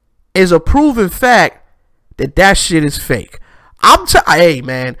is a proven fact that shit is fake. Hey,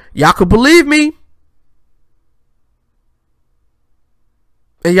 man, y'all could believe me,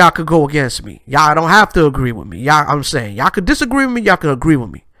 and y'all could go against me. Y'all don't have to agree with me. I'm saying y'all could disagree with me. Y'all could agree with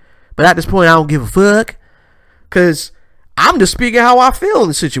me. But at this point, I don't give a fuck. Because I'm just speaking how I feel in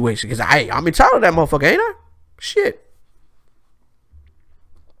the situation. Because I'm entitled to that motherfucker, ain't I? Shit.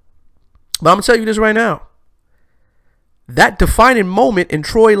 But I'm going to tell you this right now. That defining moment in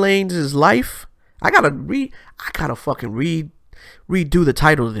Tory Lanez's life, I gotta fucking redo the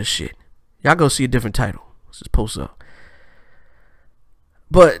title of this shit. Y'all go see a different title. Let's just post up.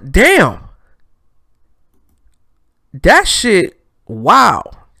 But damn, that shit, wow.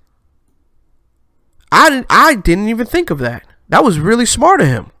 I didn't even think of that. That was really smart of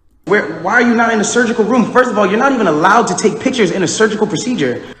him. Why are you not in the surgical room? First of all, you're not even allowed to take pictures in a surgical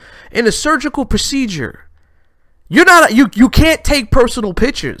procedure. In a surgical procedure, you can't take personal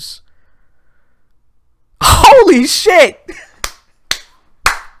pictures. Holy shit.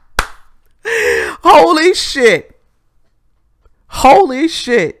 Holy shit. Holy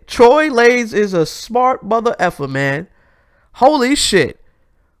shit. Tory Lanez is a smart mother effer, man. Holy shit.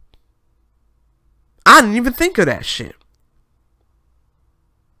 I didn't even think of that shit.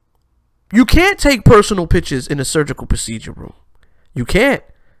 You can't take personal pictures in a surgical procedure room. You can't.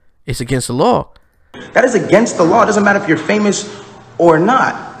 It's against the law. That is against the law. It doesn't matter if you're famous or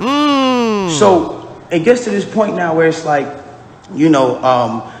not. So it gets to this point now where it's like, you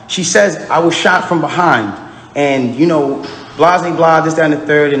know, she says, I was shot from behind. And, you know, blah, blah, blah, this, that, and the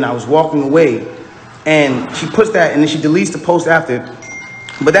third, and I was walking away. And she puts that, and then she deletes the post after.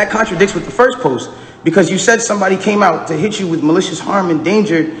 But that contradicts with the first post, because you said somebody came out to hit you with malicious harm and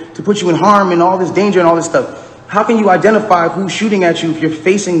danger, to put you in harm and all this danger and all this stuff. How can you identify who's shooting at you if you're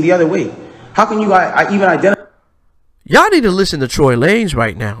facing the other way? How can you even identify? Y'all need to listen to Tory Lanez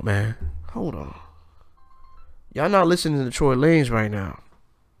right now, man. Hold on. Y'all not listening to Tory Lanez right now.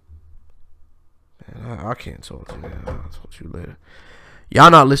 Man, I can't talk to you, man. I'll talk to you later.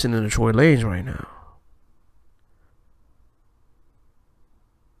 Y'all not listening to Tory Lanez right now.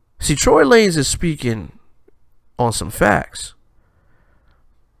 See, Tory Lanez is speaking on some facts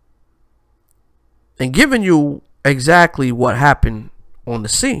and giving you exactly what happened on the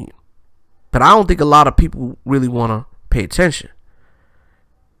scene. But I don't think a lot of people really want to pay attention.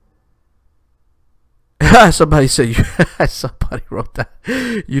 Somebody said you. Somebody wrote that.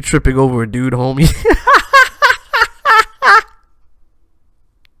 You tripping over a dude, homie.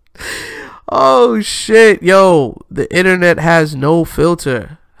 Oh shit, yo! The internet has no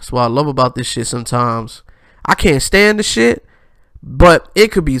filter. That's what I love about this shit. Sometimes I can't stand the shit, But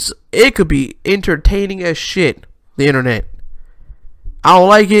it could be entertaining as shit. The internet. I don't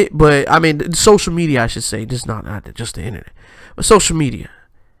like it, but I mean social media, I should say, just not just the internet, but social media.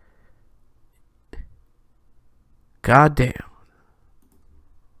 God damn.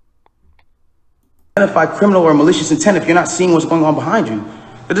 Identify criminal or malicious intent if you're not seeing what's going on behind you.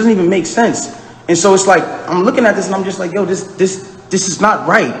 That doesn't even make sense. And so it's like I'm looking at this and I'm just like, yo, this is not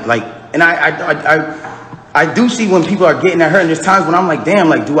right. Like, and I do see when people are getting at her, and there's times when I'm like, damn,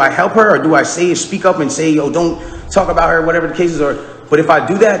 like, do I help her or do I speak up and say, yo, don't talk about her, whatever the case is? But if I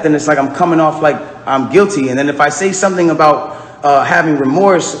do that, then it's like I'm coming off like I'm guilty. And then if I say something about having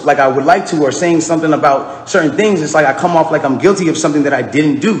remorse, like I would like to, or saying something about certain things, it's like I come off like I'm guilty of something that I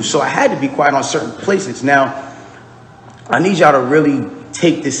didn't do. So I had to be quiet on certain places. Now, I need y'all to really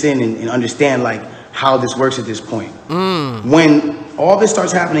take this in and understand like how this works at this point. When all this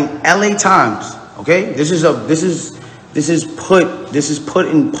starts happening, LA Times, okay, this is put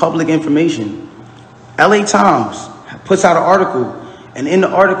in public information. LA Times puts out an article, and in the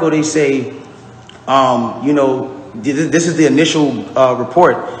article they say, you know, this is the initial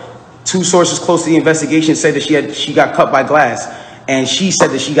report. 2 sources close to the investigation said that she got cut by glass, and she said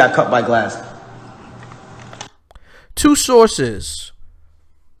that she got cut by glass. 2 sources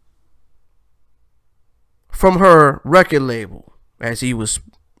from her record label, as he was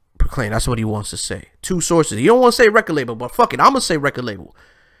proclaimed. That's what he wants to say. 2 sources. He don't want to say record label, but fuck it, I'm gonna say record label.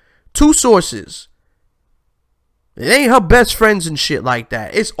 2 sources. It ain't her best friends and shit like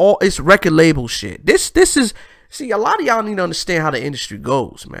that. It's record label shit. This is, see, a lot of y'all need to understand how the industry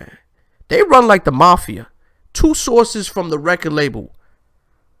goes, man. They run like the mafia. 2 sources from the record label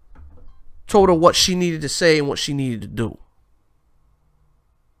told her what she needed to say and what she needed to do.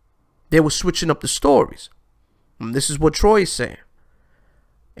 They were switching up the stories. And this is what Troy is saying.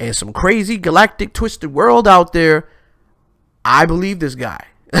 And some crazy galactic twisted world out there, I believe this guy.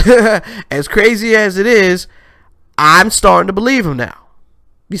 As crazy as it is, I'm starting to believe him now.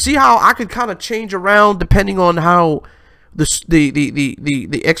 You see how I could kind of change around depending on how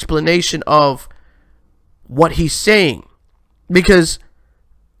the explanation of what he's saying, because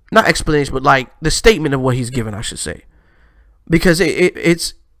not explanation, but like the statement of what he's given, I should say, because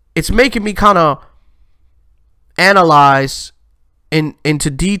it's making me kind of analyze into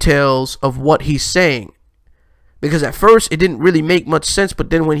details of what he's saying, because at first it didn't really make much sense, but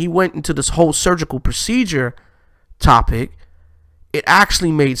then when he went into this whole surgical procedure topic, it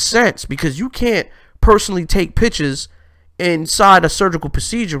actually made sense, because you can't personally take pictures inside a surgical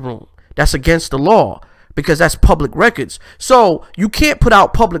procedure room. That's against the law, because that's public records. So you can't put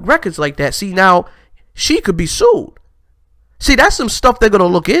out public records like that. See, now she could be sued. See, that's some stuff they're going to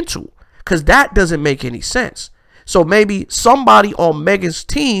look into, because that doesn't make any sense. So maybe somebody on Megan's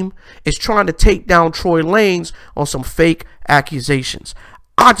team is trying to take down Tory Lanez on some fake accusations.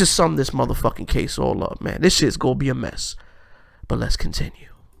 I just summed this motherfucking case all up, man. This shit's going to be a mess. But let's continue.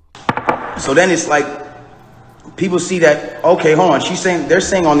 So then it's like people see that, okay, hold on. They're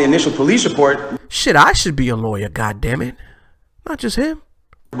saying on the initial police report. Shit, I should be a lawyer, goddammit. Not just him.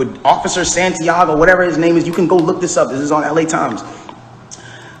 With Officer Santiago, whatever his name is, you can go look this up. This is on LA Times.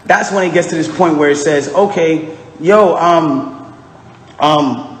 That's when it gets to this point where it says, okay, yo,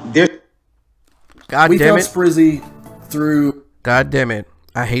 there's. God we damn found it. Sprizzy through. God damn it.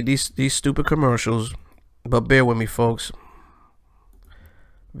 I hate these stupid commercials, but bear with me, folks.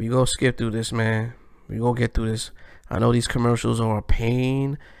 We gonna skip through this, man. We gonna get through this. I know these commercials are a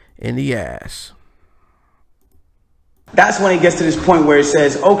pain in the ass. That's when it gets to this point where it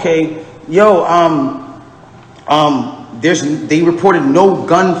says, okay, yo, they reported no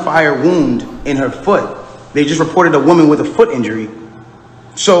gunfire wound in her foot. They just reported a woman with a foot injury.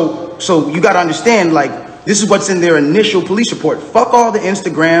 So you got to understand, like, this is what's in their initial police report. Fuck all the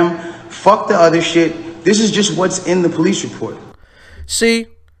Instagram, fuck the other shit. This is just what's in the police report. See,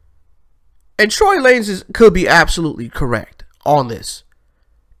 and Tory Lanez could be absolutely correct on this.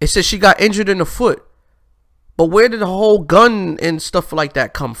 It says she got injured in the foot. But where did the whole gun and stuff like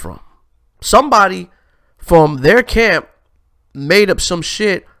that come from? Somebody from their camp made up some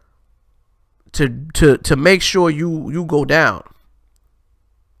shit to make sure you go down.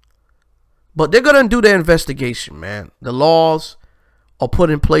 But they're gonna do their investigation, man. The laws are put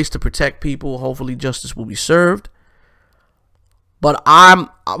in place to protect people. Hopefully justice will be served. But I'm,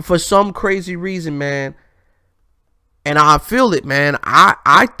 for some crazy reason, man, and I feel it, man,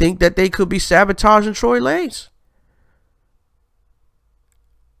 I think that they could be sabotaging Tory Lanez.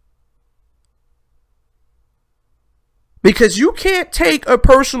 Because you can't take a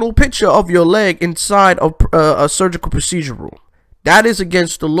personal picture of your leg inside of a surgical procedure room. That is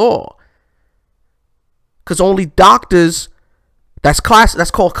against the law. Because only doctors That's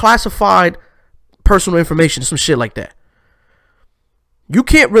called classified personal information, some shit like that. You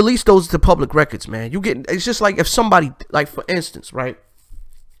can't release those to public records, man. It's just like if somebody, like for instance, right?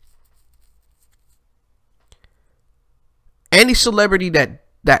 Any celebrity that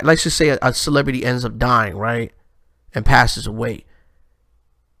let's just say a celebrity ends up dying, right? And passes away.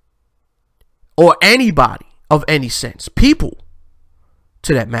 Or anybody of any sense, people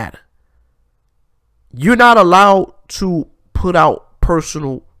to that matter. You're not allowed to put out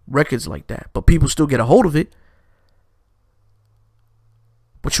personal records like that, but people still get a hold of it.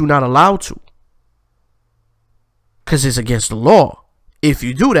 But you're not allowed to, because it's against the law. If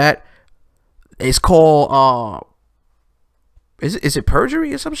you do that, it's called is it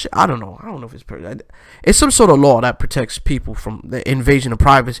perjury or some shit? I don't know. I don't know if it's perjury. It's some sort of law that protects people from the invasion of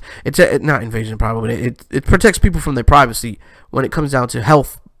privacy. It's not invasion of privacy, but it protects people from their privacy when it comes down to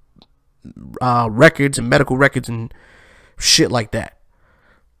health records and medical records and shit like that.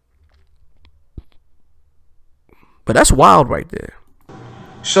 But that's wild right there.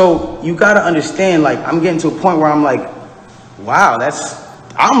 So you got to understand, like, I'm getting to a point where I'm like, wow,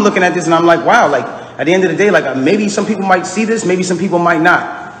 I'm looking at this and I'm like, wow, like at the end of the day, like maybe some people might see this, maybe some people might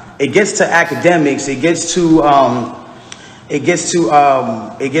not. It gets to academics, it gets to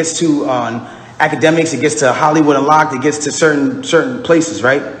academics, it gets to Hollywood Unlocked, it gets to certain places,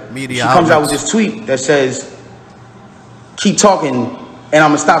 right? Media she comes out with this tweet that says, keep talking and I'm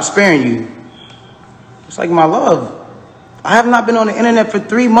gonna stop sparing you. It's like, my love, I have not been on the internet for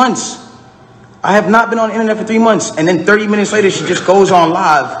 3 months. I have not been on the internet for 3 months. And then 30 minutes later, she just goes on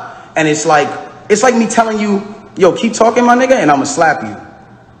live. And it's like me telling you, yo, keep talking, my nigga, and I'm gonna slap you.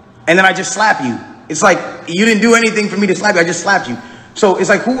 And then I just slap you. It's like, you didn't do anything for me to slap you. I just slapped you. So it's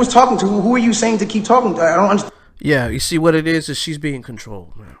like, who was talking to who? Who are you saying to keep talking to? I don't understand. Yeah, you see what it is she's being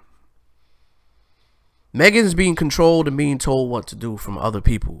controlled, man. Megan's being controlled and being told what to do from other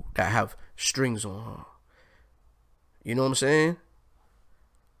people that have strings on her. You know what I'm saying?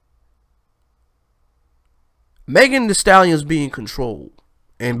 Megan Thee Stallion's being controlled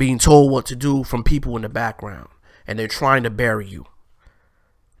and being told what to do from people in the background. And they're trying to bury you.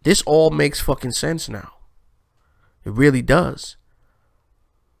 This all makes fucking sense now. It really does.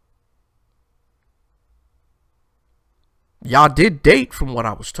 Y'all did date from what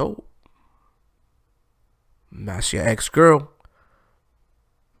I was told. That's your ex-girl.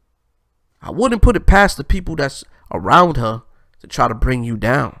 I wouldn't put it past the people that's around her to try to bring you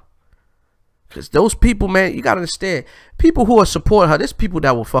down. Because those people, man, you got to understand. People who are supporting her, there's people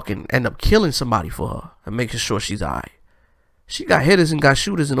that will fucking end up killing somebody for her and making sure she's alright. She got hitters and got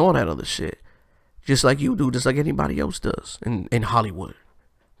shooters and all that other shit. Just like you do, just like anybody else does in Hollywood.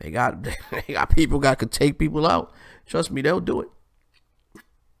 They got people that could take people out. Trust me, they'll do it.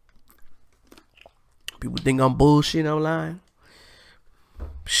 People think I'm bullshit online.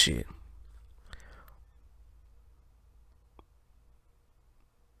 Shit.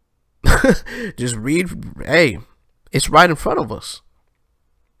 Just read. Hey, it's right in front of us.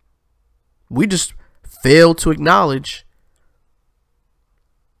 We just fail to acknowledge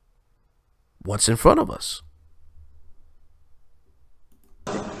what's in front of us.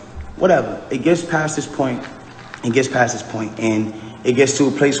 Whatever. It gets past this point. It gets past this point, and it gets to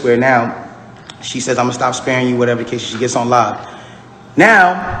a place where now she says, I'm gonna stop sparing you, whatever case. She gets on live.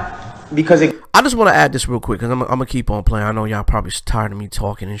 Now, because I just want to add this real quick, because I'm gonna keep on playing. I know y'all probably tired of me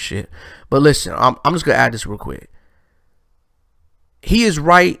talking and shit. But listen, I'm just gonna add this real quick. He is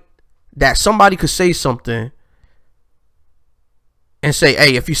right that somebody could say something and say,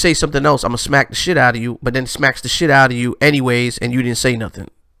 hey, if you say something else, I'm gonna smack the shit out of you, but then smacks the shit out of you anyways, and you didn't say nothing.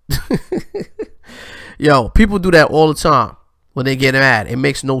 Yo, people do that all the time when they get mad. It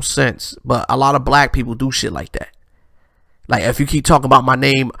makes no sense. But a lot of black people do shit like that. Like, if you keep talking about my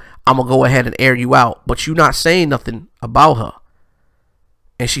name, I'm gonna go ahead and air you out. But you're not saying nothing about her.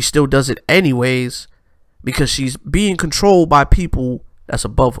 And she still does it anyways, because she's being controlled by people that's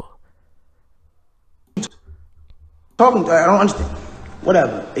above her. I don't understand.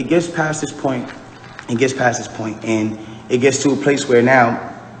 Whatever. It gets past this point. It gets past this point, and it gets to a place where now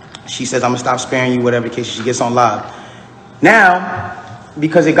she says, I'm gonna stop sparing you, whatever case. She gets on live. Now,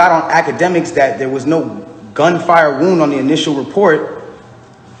 because it got on academics that there was no gunfire wound on the initial report,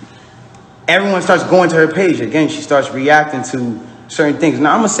 everyone starts going to her page. Again, she starts reacting to certain things.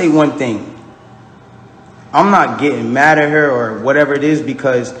 Now, I'm gonna say one thing. I'm not getting mad at her or whatever it is,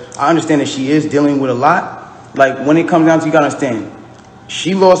 because I understand that she is dealing with a lot. Like, when it comes down to, you gotta understand,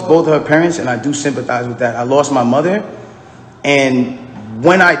 she lost both her parents, and I do sympathize with that. I lost my mother, and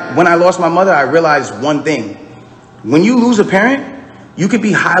when I lost my mother, I realized one thing. When you lose a parent, You could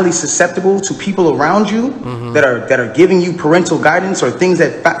be highly susceptible to people around you that are giving you parental guidance or things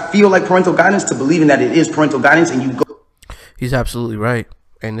that feel like parental guidance to believing that it is parental guidance, and you go. He's absolutely right.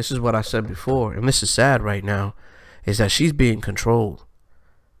 And this is what I said before, and this is sad right now, is that she's being controlled.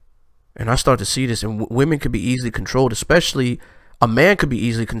 And I start to see this, and women could be easily controlled, especially a man could be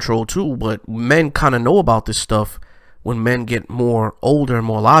easily controlled too, but men kind of know about this stuff when men get more older and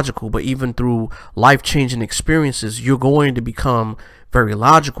more logical. But even through life-changing experiences, you're going to become very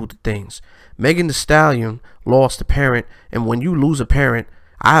logical to things. Megan Thee Stallion lost a parent, and when you lose a parent,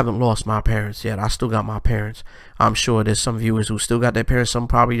 I haven't lost my parents yet. I still got my parents. I'm sure there's some viewers who still got their parents. Some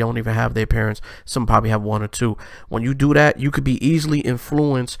probably don't even have their parents. Some probably have one or two. When you do that, you could be easily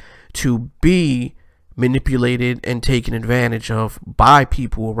influenced to be manipulated and taken advantage of by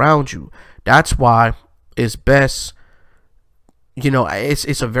people around you. That's why it's best, you know,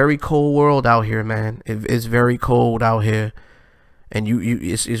 it's a very cold world out here, man. It's very cold out here, and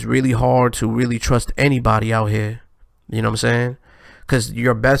it's really hard to really trust anybody out here. You know what I'm saying? Because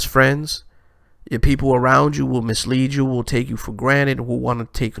your best friends, your people around you will mislead you, will take you for granted, will want to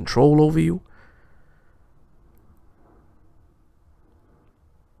take control over you.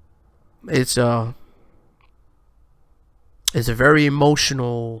 It's a very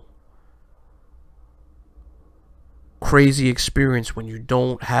emotional, crazy experience when you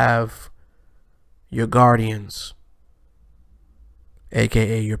don't have your guardians,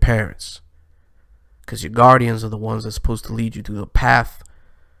 aka your parents. Because your guardians are the ones that's supposed to lead you through the path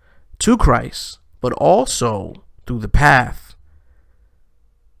to Christ, but also through the path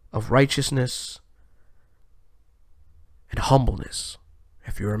of righteousness and humbleness.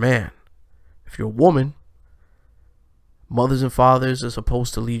 If you're a man, if you're a woman, mothers and fathers are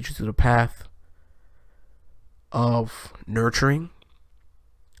supposed to lead you through the path of nurturing,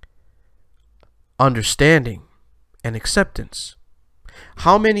 understanding, and acceptance.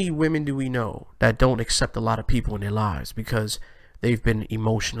 How many women do we know that don't accept a lot of people in their lives because they've been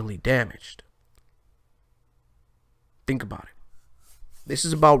emotionally damaged? Think about it. This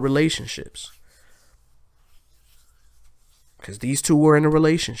is about relationships. Because these two were in a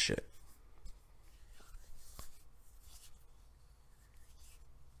relationship.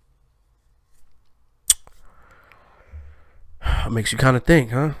 It makes you kind of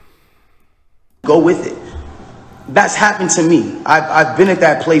think, huh? Go with it. That's happened to me. I've been at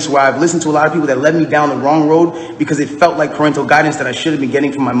that place where I've listened to a lot of people that led me down the wrong road because it felt like parental guidance that I should have been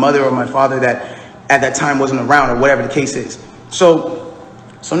getting from my mother or my father that at that time wasn't around, or whatever the case is. So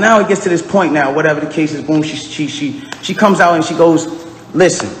now it gets to this point now, whatever the case is, boom, she comes out and she goes,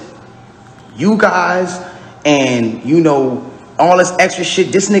 listen, you guys and, you know, all this extra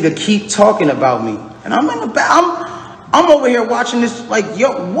shit, this nigga keep talking about me. And I'm in the back, I'm over here watching this like,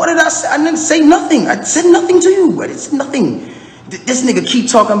 yo, what did I say? I didn't say nothing. I said nothing to you, but it's nothing. This nigga keep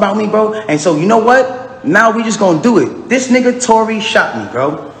talking about me, bro. And so, you know what? Now we just gonna do it. This nigga Tory shot me,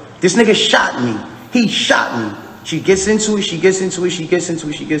 bro. This nigga shot me. He shot me. She gets into it, she gets into it, she gets into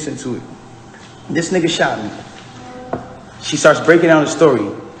it, she gets into it. This nigga shot me. She starts breaking down the story.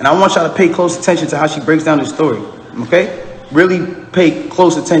 And I want y'all to pay close attention to how she breaks down the story, okay? Really pay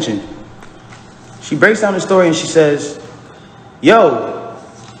close attention. She breaks down the story and she says, yo,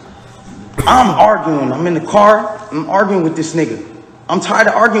 I'm arguing. I'm in the car. I'm arguing with this nigga. I'm tired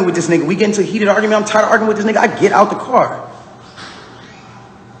of arguing with this nigga. We get into a heated argument. I'm tired of arguing with this nigga. I get out the car.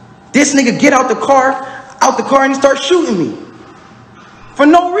 This nigga get out the car, and he starts shooting me. For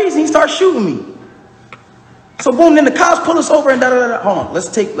no reason, he starts shooting me. So boom, then the cops pull us over and da-da-da-da. Hold on, let's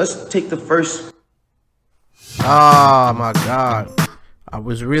take the first. Oh my God. I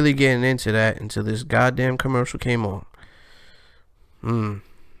was really getting into that until this goddamn commercial came on.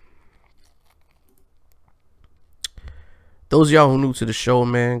 Those of y'all who new to the show,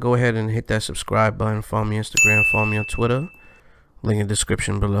 man, go ahead and hit that subscribe button. Follow me on Instagram, follow me on Twitter. Link in the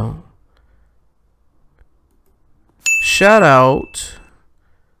description below. Shout out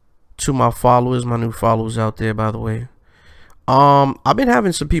to my followers, my new followers out there, by the way. I've been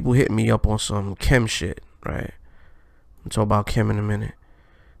having some people hit me up on some Kem shit, right? I'll talk about Kem in a minute.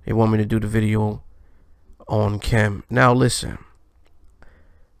 They want me to do the video on Kem. Now listen,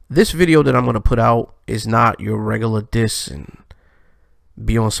 this video that I'm gonna put out is not your regular diss and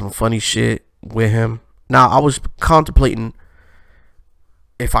be on some funny shit with him. Now I was contemplating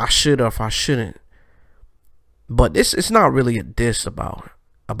if I should or if I shouldn't, but it's not really a diss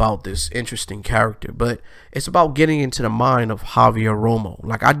about this interesting character, but it's about getting into the mind of Javier Romo.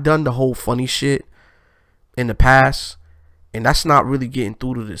 Like, I've done the whole funny shit in the past, and that's not really getting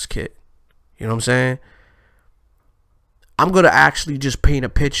through to this kid. You know what I'm saying? I'm gonna actually just paint a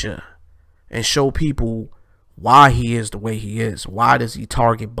picture and show people why he is the way he is. Why does he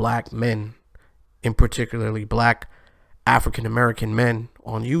target black men, in particularly black African-American men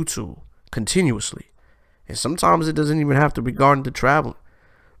on YouTube continuously? And sometimes it doesn't even have to regard to traveling,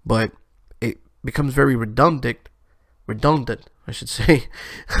 but it becomes very redundant, I should say.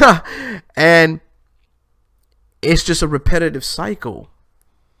 And it's just a repetitive cycle.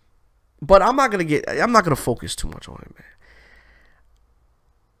 But I'm not gonna focus too much on it, man.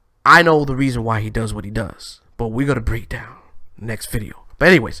 I know the reason why he does what he does, but we're gonna break down next video. But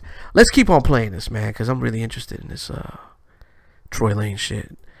anyways, let's keep on playing this, man, because I'm really interested in this Tory Lanez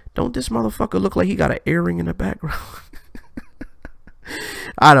shit. Don't this motherfucker look like he got an earring in the background?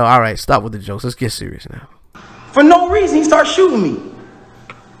 I know. All right, stop with the jokes. Let's get serious now. For no reason, he starts shooting me.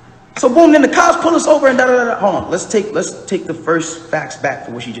 So boom, then the cops pull us over and da da da. Hold on, let's take the first facts back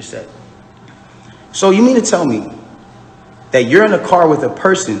for what she just said. So you mean to tell me that you're in a car with a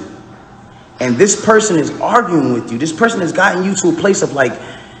person and this person is arguing with you? This person has gotten you to a place of like,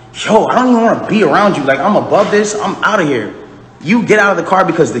 yo, I don't even want to be around you. Like, I'm above this. I'm out of here. You get out of the car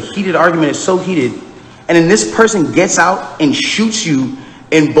because the heated argument is so heated, and then this person gets out and shoots you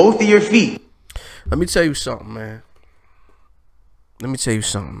in both of your feet. Let me tell you something, man.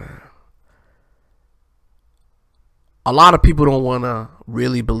 A lot of people don't want to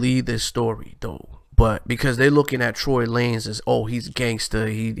really believe this story, though. But because they're looking at Tory Lanez as, oh, he's a gangster.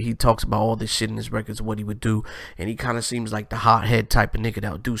 He talks about all this shit in his records, what he would do. And he kind of seems like the hothead type of nigga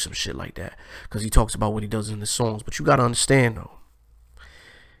that would do some shit like that. Because he talks about what he does in the songs. But you got to understand, though,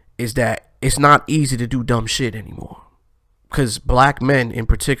 is that it's not easy to do dumb shit anymore. Because black men, in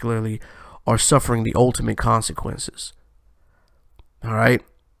particularly, are suffering the ultimate consequences. All right?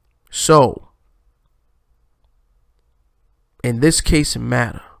 So, in this case and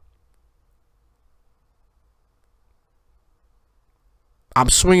matter, I'm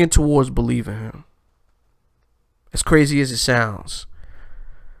swinging towards believing him. As crazy as it sounds.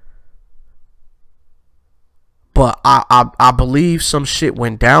 But I believe some shit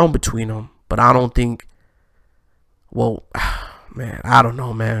went down between them. But I don't think, well, man, I don't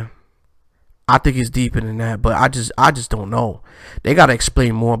know, man. I think it's deeper than that, but I just don't know. They got to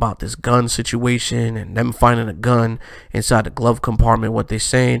explain more about this gun situation and them finding a gun inside the glove compartment, what they're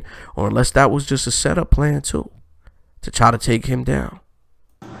saying, or unless that was just a setup plan too, to try to take him down.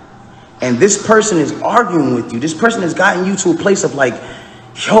 And this person is arguing with you. This person has gotten you to a place of like,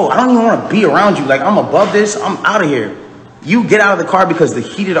 yo, I don't even want to be around you. Like, I'm above this. I'm out of here. You get out of the car because the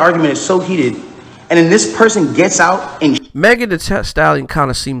heated argument is so heated. And then this person gets out and... Megan Thee Stallion kind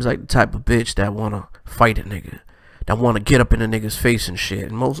of seems like the type of bitch that want to fight a nigga. That want to get up in a nigga's face and shit.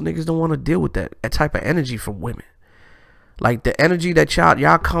 And most niggas don't want to deal with that type of energy from women. Like, the energy that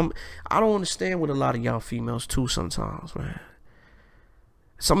y'all come... I don't understand with a lot of y'all females too sometimes, man.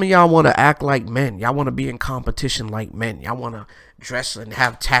 Some of y'all want to act like men. Y'all want to be in competition like men. Y'all want to dress and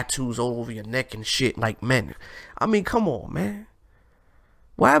have tattoos all over your neck and shit like men. I mean, come on, man.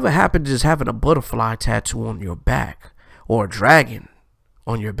 Whatever happened to just having a butterfly tattoo on your back or a dragon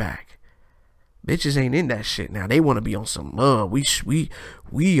on your back? Bitches ain't in that shit now. They want to be on some we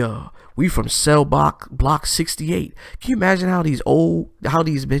from cell block 68. Can you imagine how these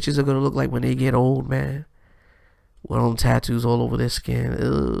bitches are gonna look like when they get old, man? With them tattoos all over their skin.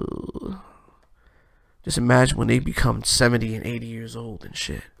 Ugh. Just imagine when they become 70 and 80 years old and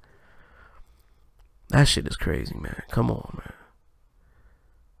shit. That shit is crazy, man. Come on, man.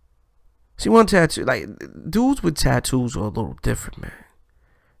 See, one tattoo, like, dudes with tattoos are a little different, man.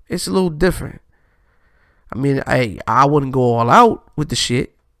 It's a little different. I mean, I wouldn't go all out with the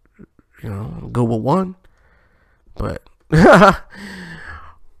shit. You know, go with one. But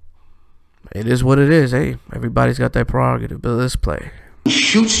it is what it is. Hey, everybody's got that prerogative. But let's play.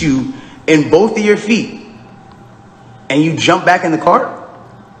 Shoots you in both of your feet, and you jump back in the car?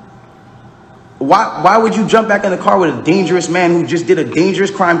 Why would you jump back in the car with a dangerous man who just did a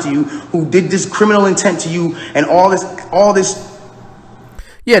dangerous crime to you, who did this criminal intent to you, and all this?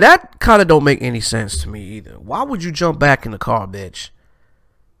 Yeah, that kind of don't make any sense to me either. Why would you jump back in the car, bitch?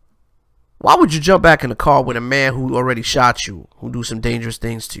 Why would you jump back in the car with a man who already shot you, who do some dangerous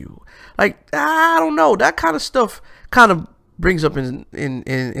things to you? Like, I don't know. That kind of stuff kind of brings up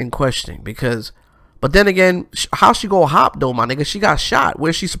in questioning, because, but then again, how she go hop though, my nigga? She got shot.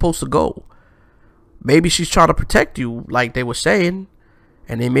 Where's she supposed to go? Maybe she's trying to protect you, like they were saying,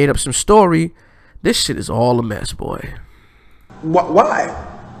 and they made up some story. This shit is all a mess, boy. Why?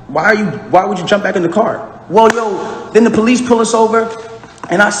 Why would you jump back in the car? Well, yo, then the police pull us over,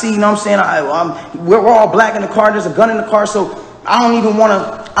 and I see, you know what I'm saying, we're all black in the car, there's a gun in the car, so I don't even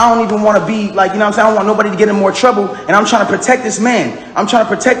want to be like, you know what I'm saying? I don't want nobody to get in more trouble. And I'm trying to protect this man. I'm trying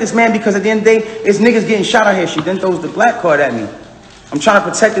to protect this man because at the end of the day, it's niggas getting shot out here. She then throws the black card at me. I'm trying to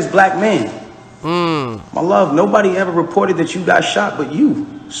protect this black man. My love, nobody ever reported that you got shot but you.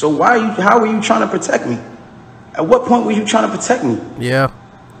 So how are you trying to protect me? At what point were you trying to protect me? Yeah.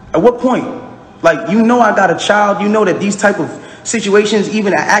 At what point? Like, you know I got a child. You know that these type of situations,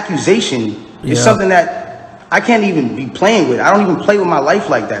 even an accusation, is something that I can't even be playing with. I don't even play with my life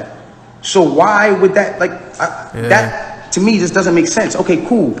like that. So why would that, like, that to me just doesn't make sense. Okay,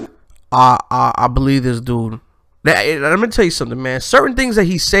 cool. I believe this dude. I'm gonna tell you something, man. Certain things that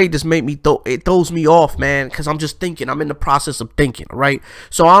he say just make me it throws me off, man, because I'm just thinking. I'm in the process of thinking, right?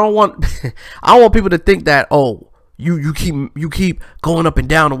 So I don't want I don't want people to think that, oh, you keep going up and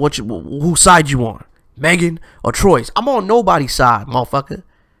down on whose side you on, Megan or Troy's. I'm on nobody's side, motherfucker.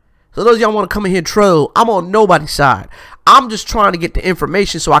 So those of y'all want to come in here and troll, I'm on nobody's side. I'm just trying to get the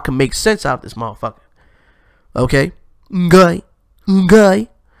information so I can make sense out of this motherfucker. Okay? Okay.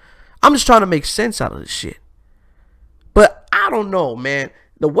 I'm just trying to make sense out of this shit. But I don't know, man.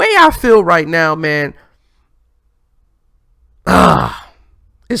 The way I feel right now, man,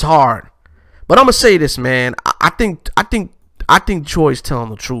 it's hard. But I'm gonna say this, man. I think Troy's telling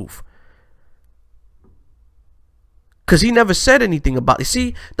the truth. Cause he never said anything about it.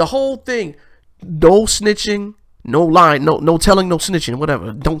 See, the whole thing, no snitching, no lying, no telling, no snitching,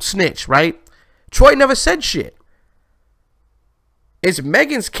 whatever. Don't snitch, right? Troy never said shit. It's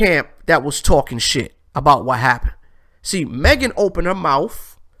Megan's camp that was talking shit about what happened. See, Megan opened her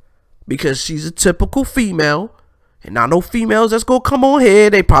mouth because she's a typical female. And I know females that's gonna come on here.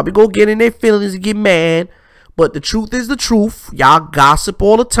 They probably gonna get in their feelings and get mad. But the truth is the truth. Y'all gossip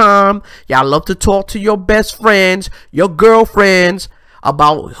all the time. Y'all love to talk to your best friends, your girlfriends,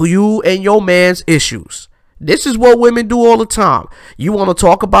 about you and your man's issues. This is what women do all the time. You want to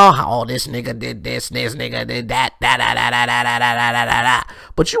talk about how this nigga did this nigga did that,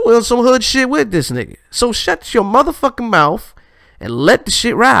 but you on some hood shit with this nigga. So shut your motherfucking mouth and let the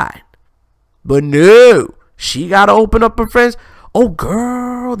shit ride. But no, she gotta open up her friends. Oh,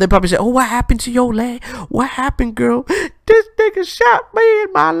 girl. They probably say, oh, what happened to your leg? What happened, girl? This nigga shot me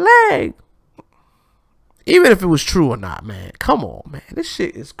in my leg. Even if it was true or not, man. Come on, man. This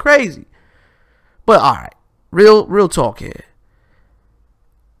shit is crazy. But all right. Real talk here.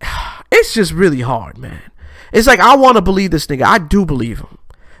 It's just really hard, man. It's like I want to believe this nigga. I do believe him.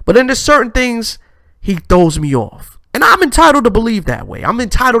 But then there's certain things he throws me off. And I'm entitled to believe that way. I'm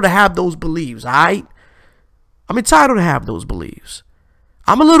entitled to have those beliefs, all right? I'm entitled to have those beliefs.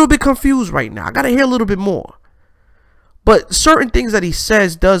 I'm a little bit confused right now. I got to hear a little bit more. But certain things that he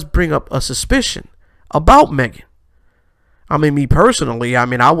says does bring up a suspicion about Megan. I mean, me personally, I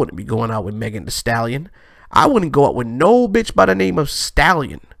wouldn't be going out with Megan the Stallion. I wouldn't go out with no bitch by the name of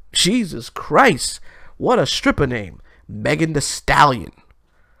Stallion. Jesus Christ. What a stripper name. Megan the Stallion.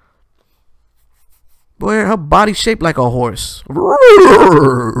 Boy, her body shaped like a horse.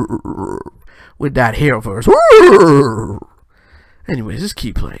 With that hair of hers. Anyways, just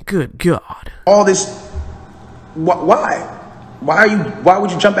keep playing. Good God. All this. Why? Why would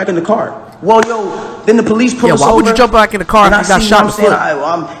you jump back in the car? Well, yo, then the police pull us over. Why would you jump back in the car if you got shot in the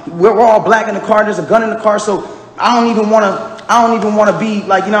foot? We're all black in the car. There's a gun in the car, so I don't even want to be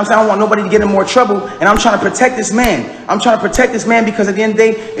like, you know what I'm saying? I don't want nobody to get in more trouble, and I'm trying to protect this man. I'm trying to protect this man because at the end of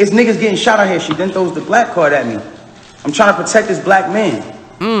the day, it's niggas getting shot out here. She then throws the black card at me. I'm trying to protect this black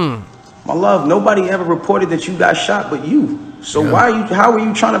man. My love, nobody ever reported that you got shot but you. So how are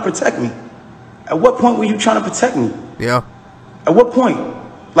you trying to protect me? At what point were you trying to protect me? Yeah. At what point?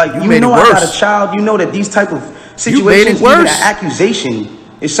 Like, you know I got a child. You know that these type of situations, even an accusation,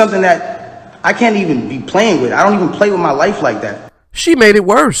 is something that I can't even be playing with. I don't even play with my life like that. She made it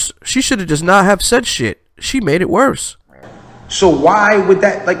worse. She should have just not have said shit. She made it worse. So why would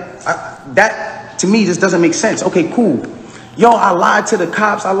that, like, that to me just doesn't make sense. Okay, cool. Yo, I lied to the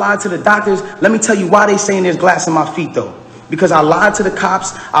cops. I lied to the doctors. Let me tell you why they saying there's glass in my feet, though. Because I lied to the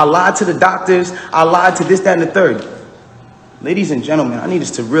cops. I lied to the doctors. I lied to this, that, and the third. Ladies and gentlemen, I need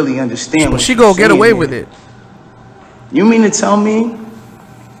us to really understand. But she gonna get away with it. You mean to tell me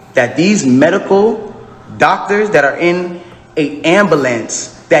that these medical doctors that are in an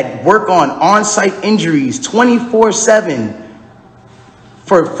ambulance that work on-site injuries 24/7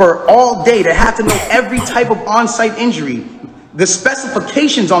 for all day, that have to know every type of on-site injury, the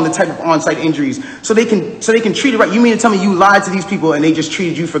specifications on the type of on-site injuries, so they can treat it right? You mean to tell me you lied to these people and they just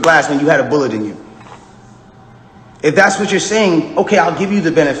treated you for glass when you had a bullet in you? If that's what you're saying, okay, I'll give you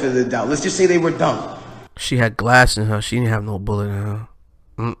the benefit of the doubt. Let's just say they were dumb. She had glass in her. She didn't have no bullet in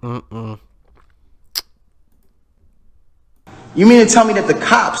her. You mean to tell me that the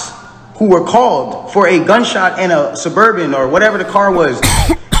cops who were called for a gunshot in a Suburban or whatever the car was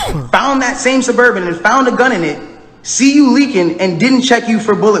found that same Suburban and found a gun in it, see you leaking, and didn't check you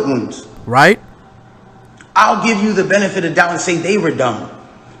for bullet wounds? Right? I'll give you the benefit of doubt and say they were dumb.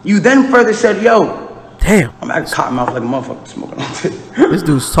 You then further said, yo, damn, I'm acting cotton mouth like a motherfucker smoking on it. This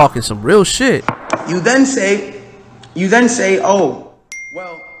dude's talking some real shit. You then say, oh,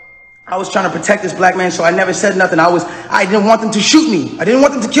 well, I was trying to protect this black man, so I never said nothing. I didn't want them to shoot me. I didn't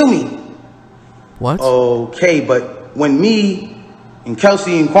want them to kill me. What? Okay, but when me and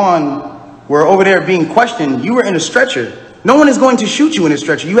Kelsey and Quan were over there being questioned, you were in a stretcher. No one is going to shoot you in a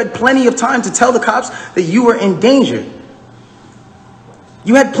stretcher. You had plenty of time to tell the cops that you were in danger.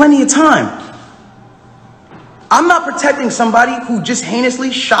 You had plenty of time. I'm not protecting somebody who just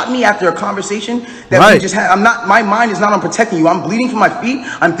heinously shot me after a conversation that we just had. My mind is not on protecting you. I'm bleeding from my feet.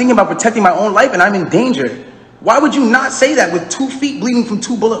 I'm thinking about protecting my own life and I'm in danger. Why would you not say that with 2 feet bleeding from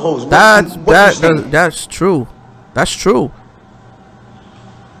 2 bullet holes? That's true. That's true.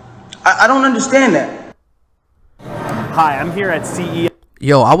 I don't understand that. Hi, I'm here at CE.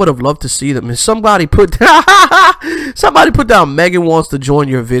 Yo, I would have loved to see them. Somebody put down Megan wants to join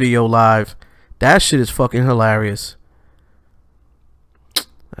your video live. That shit is fucking hilarious.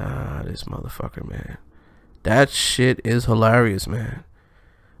 This motherfucker, man. That shit is hilarious, man.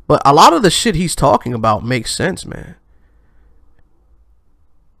 But a lot of the shit he's talking about makes sense, man.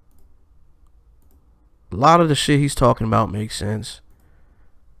 A lot of the shit he's talking about makes sense.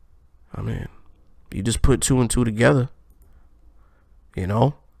 I mean, you just put 2 and 2 together. You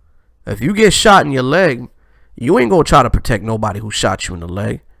know? If you get shot in your leg, you ain't gonna try to protect nobody who shot you in the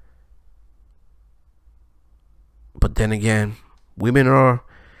leg. But then again, women are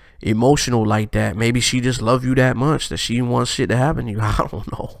emotional like that. Maybe she just loves you that much that she wants shit to happen to you. I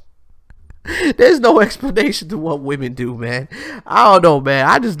don't know. There's no explanation to what women do, man. I don't know, man.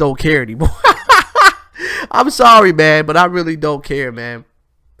 I just don't care anymore. I'm sorry, man, but I really don't care, man.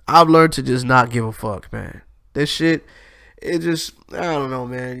 I've learned to just not give a fuck, man. This shit, it just, I don't know,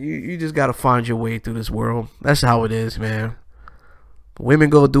 man. You just gotta find your way through this world. That's how it is, man. Women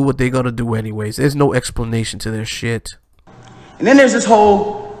go do what they gotta do anyways. There's no explanation to their shit. And then there's this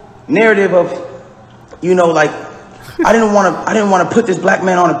whole narrative of, you know, like, I didn't want to put this black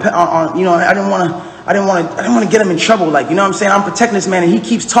man on you know, I didn't want to get him in trouble, like, you know what I'm saying? I'm protecting this man and he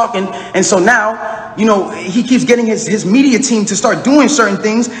keeps talking, and so now, you know, he keeps getting his media team to start doing certain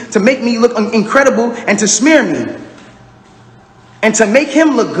things to make me look incredible and to smear me. And to make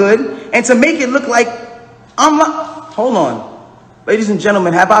him look good and to make it look like I'm not. Hold on. Ladies and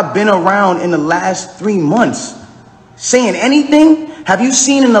gentlemen, have I been around in the last 3 months saying anything? Have you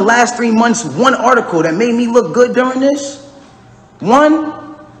seen in the last 3 months one article that made me look good during this?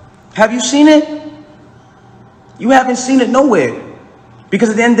 One? Have you seen it? You haven't seen it nowhere. Because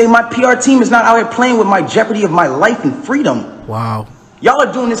at the end of the day, my PR team is not out here playing with my jeopardy of my life and freedom. Wow. Y'all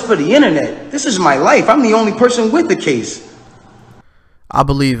are doing this for the internet. This is my life. I'm the only person with the case. I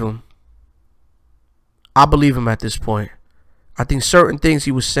believe him. I believe him at this point. I think certain things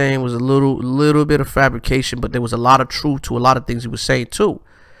he was saying was a little bit of fabrication, but there was a lot of truth to a lot of things he was saying too.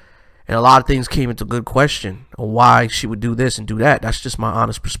 And a lot of things came into good question on why she would do this and do that. That's just my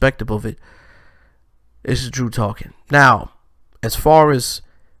honest perspective of it. This is Drew talking. Now, as far as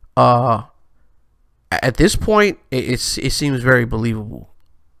at this point, it seems very believable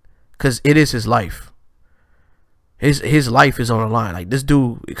because it is his life. His life is on the line. Like, this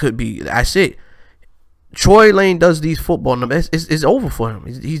dude, it could be. That's it. Tory Lanez does these football numbers. It's over for him.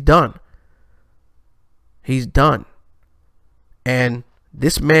 He's done. He's done. And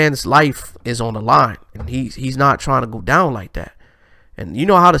this man's life is on the line, and he's not trying to go down like that. And you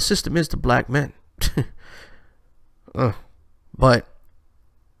know how the system is to black men. But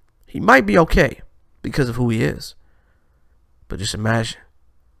he might be okay because of who he is. But just imagine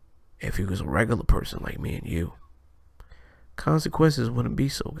if he was a regular person like me and you. Consequences wouldn't be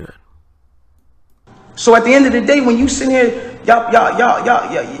so good. So at the end of the day, when you sit here,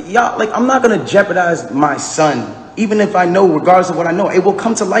 y'all, like, I'm not gonna jeopardize my son, even if I know, regardless of what I know, it will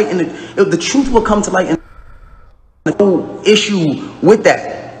come to light, and the truth will come to light. And no issue with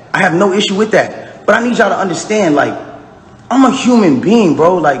that. I have no issue with that. But I need y'all to understand, like, I'm a human being,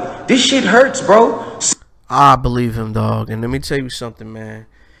 bro. Like, this shit hurts, bro. I believe him, dog. And let me tell you something, man.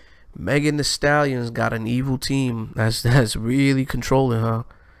 Megan Thee Stallion's got an evil team that's really controlling her.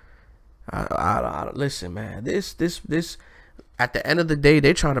 Listen, man. This at the end of the day,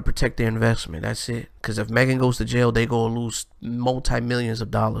 they're trying to protect their investment. That's it. Because if Megan goes to jail, they go lose multi-millions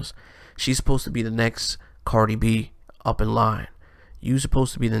of dollars. She's supposed to be the next Cardi B up in line. You're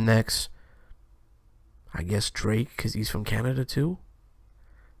supposed to be the next I guess Drake, because he's from Canada too.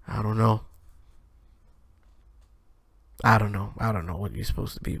 I don't know. I don't know what you're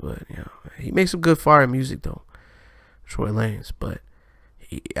supposed to be, but you know, he makes some good fire music though, Tory Lanez. But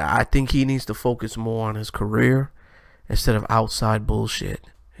I think he needs to focus more on his career instead of outside bullshit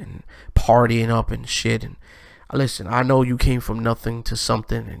and partying up and shit. And listen, I know you came from nothing to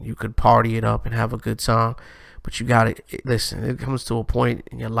something, and you could party it up and have a good time, but you gotta listen. It comes to a point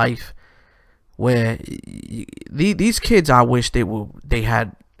in your life where these kids, I wish they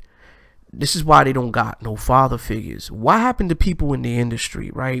had. This is why they don't got no father figures. What happened to people in the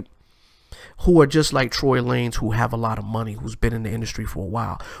industry, right? Who are just like Tory Lanez, who have a lot of money, who's been in the industry for a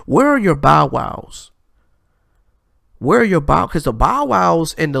while. Where are your Bow Wows? Where are your Bow? Because the Bow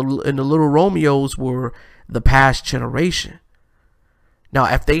Wows and the Little Romeos were the past generation. Now,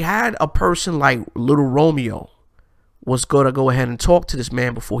 if they had a person like Little Romeo was going to go ahead and talk to this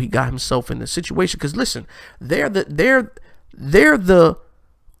man before he got himself in the situation, because listen, they're the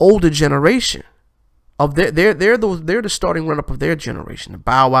older generation of they're the starting run up of their generation, the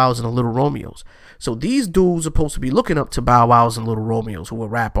Bow Wows and the Little Romeos. So these dudes are supposed to be looking up to Bow Wows and Little Romeos, who are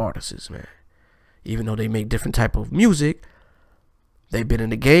rap artists, man. Even though they make different type of music, they've been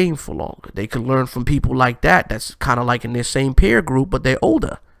in the game for longer. They can learn from people like that. That's kind of like in their same peer group, but they're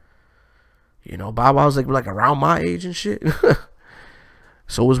older. You know, Bow Wow's like around my age and shit.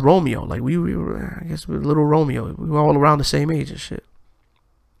 So was Romeo. Like we were, I guess, with Little Romeo, we were all around the same age and shit.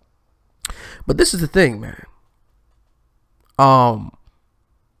 But this is the thing, man.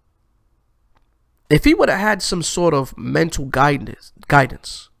 If he would have had some sort of mental guidance,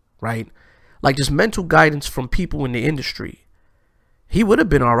 right? Like just mental guidance from people in the industry, he would have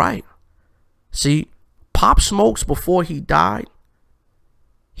been all right. See, Pop Smokes, before he died,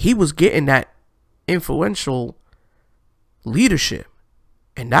 he was getting that influential leadership.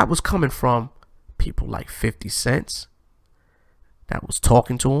 And that was coming from people like 50 Cent that was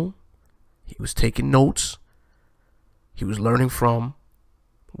talking to him. He was taking notes. He was learning from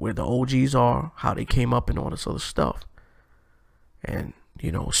where the OGs are, how they came up and all this other stuff. And,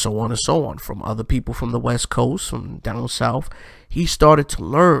 you know, so on and so on. From other people from the West Coast, from down south. He started to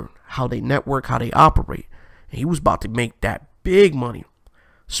learn how they network, how they operate. And he was about to make that big money.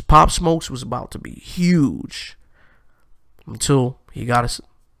 Pop Smokes was about to be huge. Until he got us.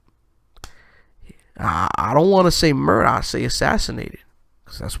 I don't want to say murder. I say assassinated.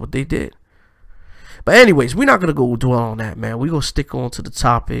 Because that's what they did. But anyways, we're not going to go dwell on that, man. We're going to stick on to the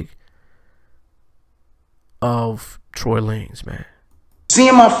topic of Tory Lanez, man.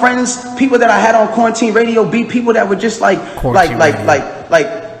 Seeing my friends, people that I had on quarantine radio, be people that were just like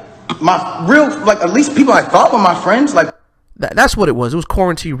my real, like at least people I thought were my friends. Like that's what it was. It was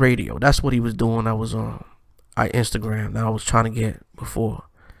quarantine radio. That's what he was doing. I was on Instagram that I was trying to get before.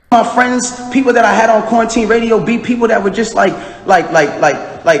 My friends, people that I had on quarantine radio, be people that were just like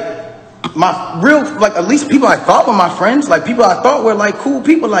my real, like at least people I thought were my friends, like people I thought were like cool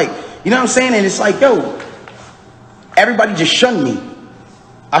people, like, you know what I'm saying? And it's like, yo, everybody just shunned me.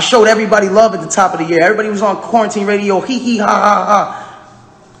 I showed everybody love at the top of the year. Everybody was on quarantine radio, hee hee ha ha ha.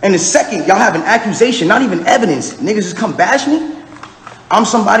 And the second y'all have an accusation, not even evidence, niggas just come bash me, I'm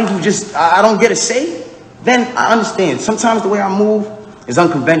somebody who just, I don't get a say, then I understand. Sometimes the way I move is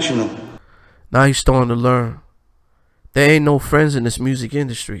unconventional. Now he's starting to learn. There ain't no friends in this music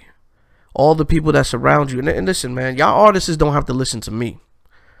industry. All the people that surround you, and listen, man, y'all artists don't have to listen to me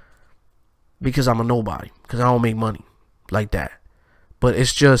because I'm a nobody, because I don't make money like that. But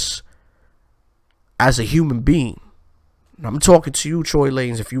it's just as a human being. And I'm talking to you, Tory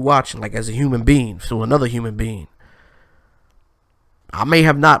Lanez, if you're watching, like as a human being, to another human being. I may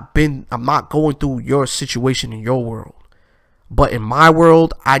have not been, I'm not going through your situation in your world. But in my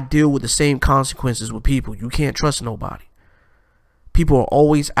world, I deal with the same consequences with people. You can't trust nobody. People are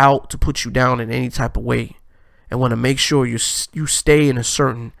always out to put you down in any type of way and want to make sure you stay in a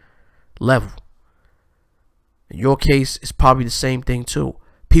certain level. In your case, it's probably the same thing too.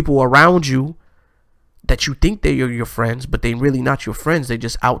 People around you that you think they are your friends, but they're really not your friends. They're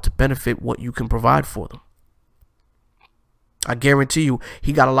just out to benefit what you can provide for them. I guarantee you,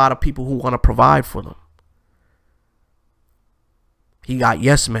 he got a lot of people who want to provide for them. He got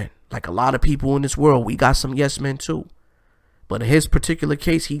yes men. Like a lot of people in this world, we got some yes men too. But in his particular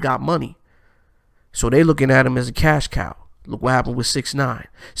case, he got money. So they looking at him as a cash cow. Look what happened with 6ix9ine.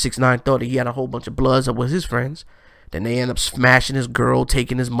 6ix9ine thought that he had a whole bunch of bloods that was his friends. Then they end up smashing his girl,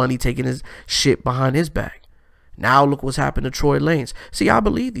 taking his money, taking his shit behind his back. Now look what's happened to Tory Lanez. See, I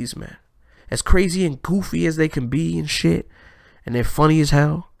believe these men. As crazy and goofy as they can be and shit. And they're funny as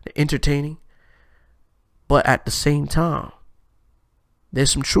hell. They're entertaining. But at the same time,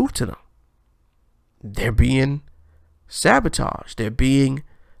 there's some truth to them. they're being sabotaged. They're being,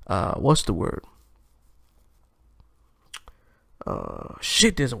 what's the word?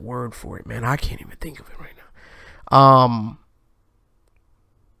 Shit, there's a word for it, man. I can't even think of it right now.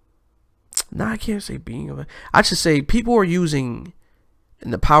 No, I can't say being. I should say people are using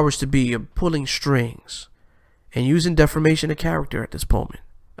the powers to be of pulling strings and using defamation of character at this moment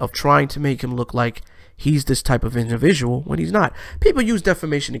of trying to make him look like he's this type of individual when he's not. People use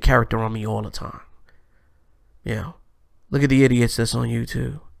defamation of character on me all the time. You know, look at the idiots that's on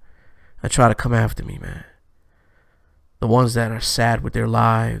YouTube. I try to come after me, man. The ones that are sad with their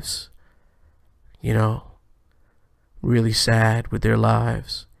lives, you know, really sad with their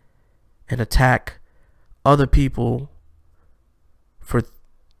lives, and attack other people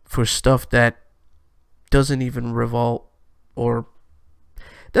for stuff that doesn't even revolt or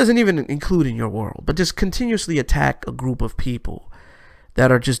doesn't even include in your world, but just continuously attack a group of people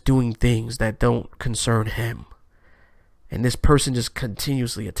that are just doing things that don't concern him. And this person just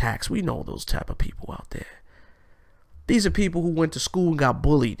continuously attacks. We know those type of people out there. These are people who went to school and got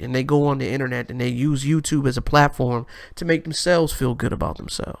bullied, and they go on the internet and they use YouTube as a platform to make themselves feel good about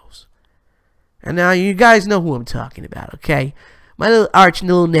themselves. And now you guys know who I'm talking about, okay? My little arch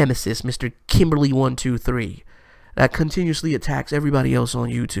little nemesis, Mr. Kem123, that continuously attacks everybody else on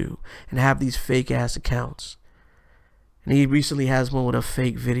YouTube and have these fake ass accounts. And he recently has one with a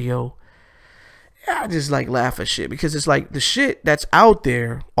fake video. I just like laugh at shit because it's like the shit that's out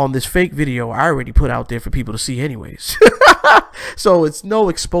there on this fake video I already put out there for people to see anyways. So it's no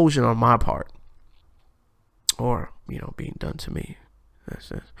exposure on my part or, you know, being done to me.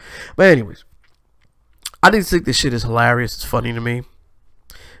 But anyways, I just think this shit is hilarious. It's funny to me.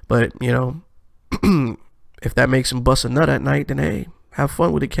 But, you know, if that makes him bust a nut at night, then hey, have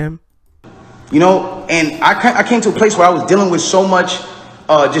fun with it, Kem. You know, and I came to a place where I was dealing with so much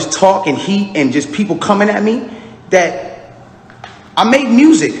just talk and heat and just people coming at me that I made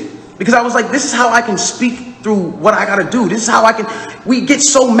music because I was like, this is how I can speak through what I gotta do. This is how I can. We get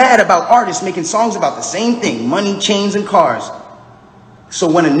so mad about artists making songs about the same thing: money, chains, and cars. So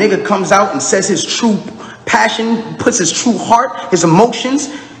when a nigga comes out and says his true passion, puts his true heart, his emotions,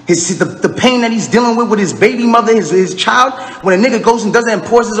 the pain that he's dealing with his baby mother, his child, when a nigga goes and does that and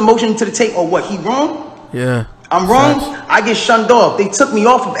pours his emotion into the tape, or what, he wrong? Yeah. I'm wrong, I get shunned off. They took me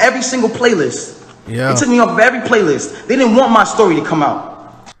off of every single playlist. Yeah. They took me off of every playlist. They didn't want my story to come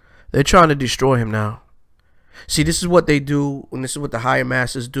out. They're trying to destroy him now. See, this is what they do, and this is what the higher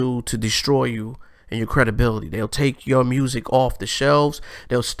masses do to destroy you and your credibility. They'll take your music off the shelves.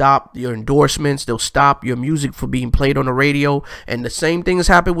 They'll stop your endorsements. They'll stop your music from being played on the radio. And the same thing has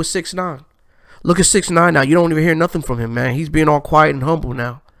happened with 6ix9ine. Look at 6ix9ine now. You don't even hear nothing from him, man. He's being all quiet and humble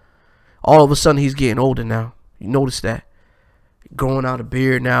now. All of a sudden, he's getting older now. You notice that? Growing out a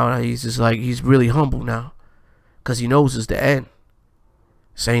beard now. He's just like, he's really humble now. Because he knows it's the end.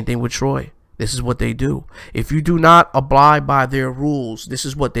 Same thing with Troy. This is what they do. If you do not abide by their rules, this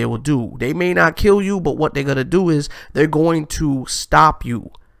is what they will do. They may not kill you, but what they're going to do is they're going to stop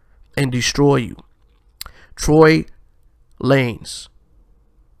you and destroy you. Tory Lanez.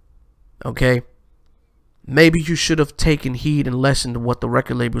 Okay? Maybe you should have taken heed and listened to what the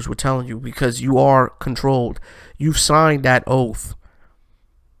record labels were telling you, because you are controlled. You've signed that oath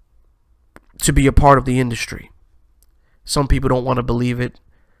to be a part of the industry. Some people don't want to believe it.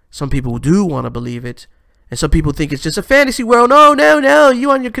 Some people do want to believe it. And some people think it's just a fantasy world. No, no, no. You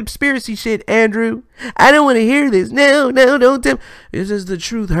on your conspiracy shit, Andrew. I don't want to hear this. No, no, don't tell. This is the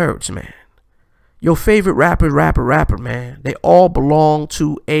truth hurts, man. Your favorite rapper, man. They all belong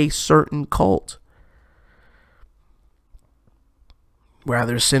to a certain cult.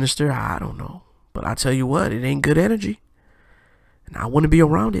 Rather sinister, I don't know. But I tell you what, it ain't good energy. And I want to be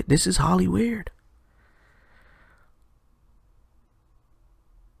around it. This is Holly weird.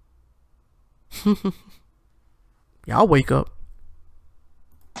 Y'all wake up.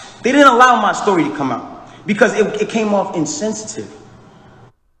 They didn't allow my story to come out because it came off insensitive.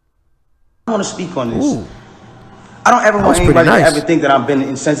 I want to speak on this. Ooh. I don't ever want anybody nice. to ever think that I've been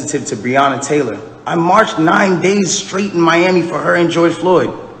insensitive to Breonna Taylor. I marched 9 days straight in Miami for her and George Floyd.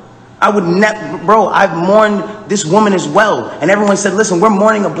 I would never, bro, I've mourned this woman as well. And everyone said, listen, we're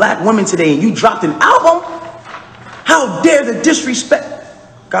mourning a black woman today and you dropped an album? How dare the disrespect?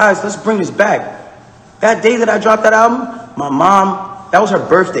 Guys, let's bring this back. That day that I dropped that album, my mom, that was her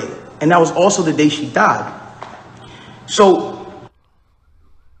birthday. And that was also the day she died. So.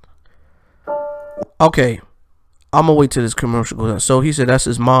 Okay. I'm going to wait till this commercial goes on. So he said that's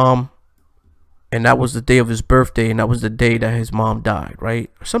his mom. And that was the day of his birthday. And that was the day that his mom died, right?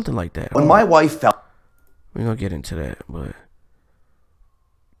 Or something like that. When my wife fell. We're going to get into that. But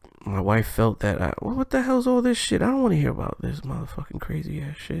My wife felt that. Well, what the hell's all this shit? I don't want to hear about this motherfucking crazy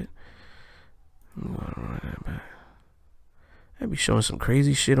ass shit. I'm gonna run that back. They be showing some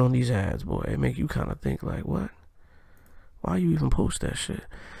crazy shit on these ads, boy. It make you kind of think like, what? Why you even post that shit?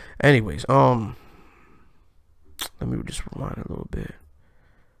 Anyways, let me just rewind a little bit.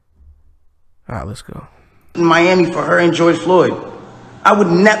 All right, let's go. In Miami for her and George Floyd. I would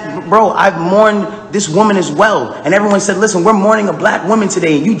never, bro, I've mourned this woman as well. And everyone said, listen, we're mourning a black woman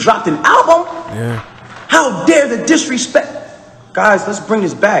today, and you dropped an album? Yeah. How dare the disrespect? Guys, let's bring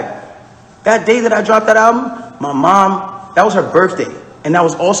this back. That day that I dropped that album, my mom, that was her birthday. And that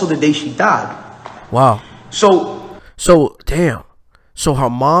was also the day she died. Wow. So damn. So her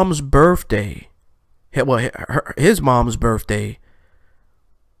mom's birthday, well, his mom's birthday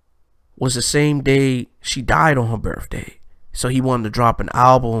was the same day she died on her birthday. So he wanted to drop an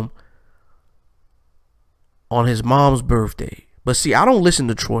album on his mom's birthday. But see, I don't listen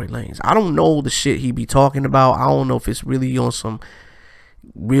to Tory Lanez. I don't know the shit he be talking about. I don't know if it's really on some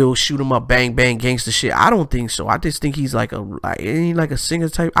real shoot 'em up, bang bang gangster shit. I don't think so. I just think he's like a singer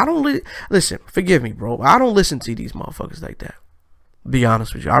type. I don't listen. Forgive me, bro. I don't listen to these motherfuckers like that. Be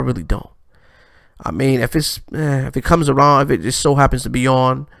honest with you, I really don't. I mean, if it comes around, if it just so happens to be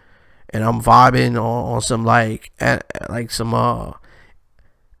on, and I'm vibing on some like some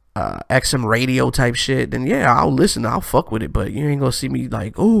XM radio type shit, then yeah, I'll listen. I'll fuck with it. But you ain't gonna see me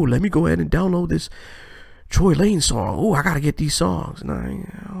like, oh, let me go ahead and download this Tory Lanez song. Oh, I gotta get these songs. Nah, I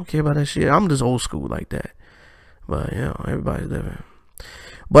don't care about that shit. I'm just old school like that. But you know, everybody's different.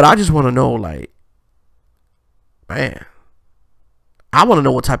 But I just want to know, like, man, I want to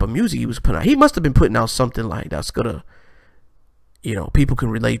know what type of music he was putting out. He must have been putting out something like that's gonna, you know, people can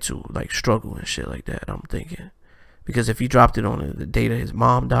relate to, like struggle and shit like that. I'm thinking, because if he dropped it on the day that his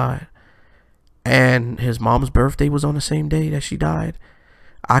mom died, and his mom's birthday was on the same day that she died,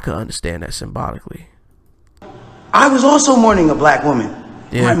 I could understand that symbolically. I was also mourning a black woman.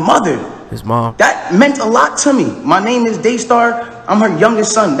 Yeah. My mother. His mom. That meant a lot to me. My name is Daystar. I'm her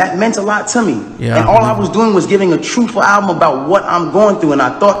youngest son. That meant a lot to me. Yeah, and all I was doing was giving a truthful album about what I'm going through. And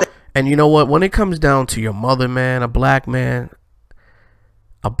I thought that. And you know what? When it comes down to your mother, man, a black man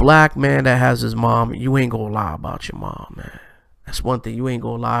that has his mom, you ain't gonna lie about your mom, man. That's one thing. You ain't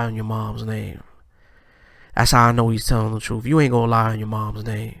gonna lie on your mom's name. That's how I know he's telling the truth. You ain't gonna lie on your mom's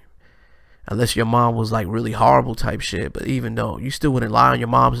name. Unless your mom was like really horrible type shit. But even though, you still wouldn't lie on your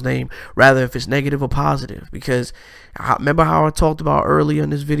mom's name, rather if it's negative or positive. Because remember how I talked about earlier in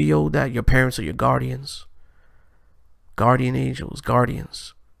this video that your parents are your guardians? Guardian angels,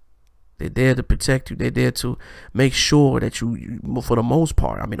 guardians. They're there to protect you. They're there to make sure that you, for the most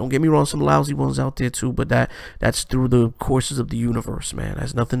part, I mean, don't get me wrong, some lousy ones out there too, but that's through the courses of the universe, man. It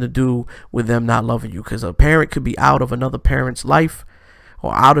has nothing to do with them not loving you. Because a parent could be out of another parent's life,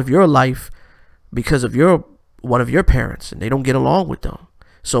 or out of your life, because of one of your parents, and they don't get along with them.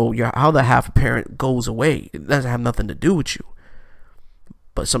 So your other half parent goes away. It doesn't have nothing to do with you.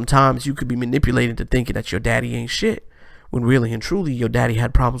 But sometimes you could be manipulated to thinking that your daddy ain't shit, when really and truly your daddy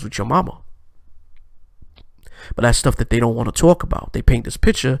had problems with your mama. But that's stuff that they don't want to talk about. They paint this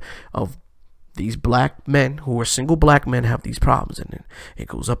picture of these black men who are single black men have these problems, and then it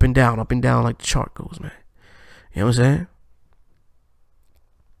goes up and down like the chart goes, man. You know what I'm saying?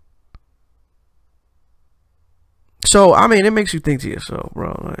 So, I mean, it makes you think to yourself,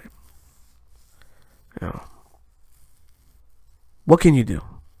 bro, like, you know, what can you do?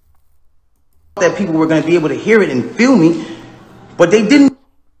 That people were going to be able to hear it and feel me, but they didn't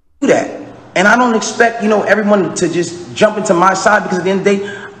do that. And I don't expect, you know, everyone to just jump into my side, because at the end of the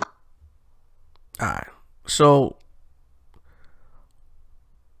day. All right. So,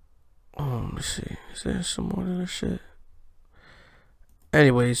 let me see. Is there some more to this shit?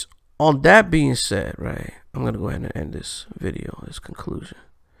 Anyways, on that being said, right, I'm going to go ahead and end this video, this conclusion.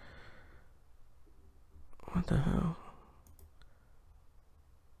 What the hell?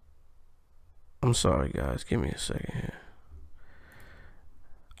 I'm sorry, guys. Give me a second here.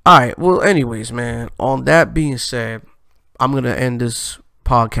 Alright, well, anyways, man, on that being said, I'm going to end this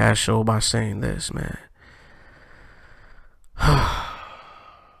podcast show by saying this, man.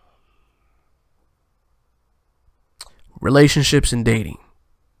 Relationships and dating.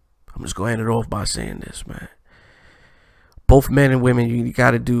 I'm just going to end it off by saying this, man. Both men and women, you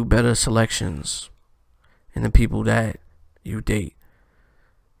got to do better selections in the people that you date.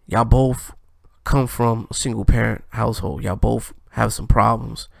 Y'all both come from a single parent household. Y'all both have some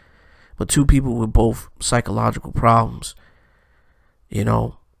problems. But two people with both psychological problems, you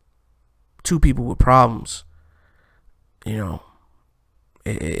know, two people with problems, you know,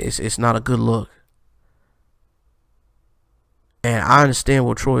 it's not a good look. And I understand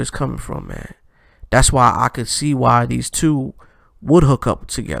where Troy is coming from, man. That's why I could see why these two would hook up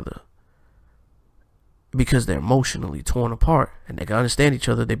together. Because they're emotionally torn apart. And they can understand each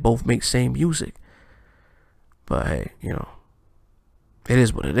other. They both make same music. But hey, you know, it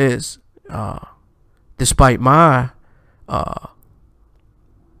is what it is. Despite my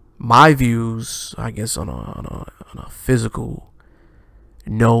views, I guess, on a physical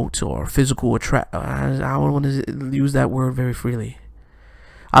note or physical attract, I don't want to use that word very freely.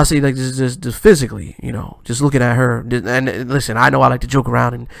 I'll say like just physically, you know, just looking at her. And listen, I know I like to joke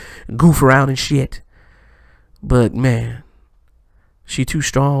around and goof around and shit, but man, she too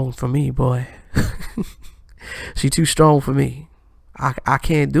strong for me, boy. She too strong for me. I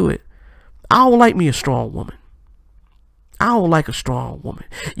can't do it. I don't like me a strong woman. I don't like a strong woman.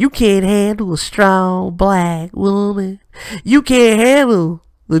 You can't handle a strong black woman. You can't handle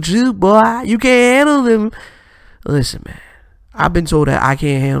the Jew boy. You can't handle them. Listen, man. I've been told that I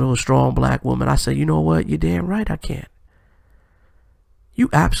can't handle a strong black woman. I say, you know what? You're damn right I can't. You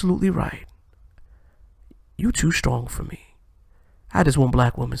absolutely right. You too strong for me. I had this one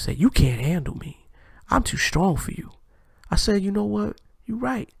black woman say, you can't handle me. I'm too strong for you. I said, you know what? You're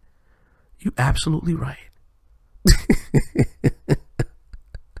right. You absolutely right.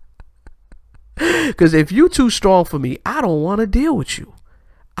 Because if you too strong for me, I don't want to deal with you.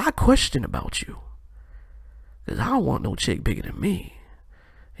 I question about you. Because I don't want no chick bigger than me.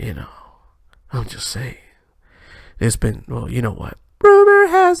 You know, I'm just saying. It's been, well, you know what? Rumor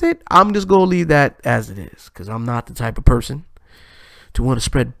has it. I'm just going to leave that as it is. Because I'm not the type of person to want to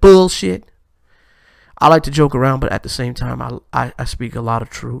spread bullshit. I like to joke around, but at the same time, I speak a lot of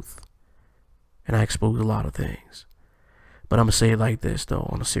truth. And I expose a lot of things. But I'm going to say it like this, though,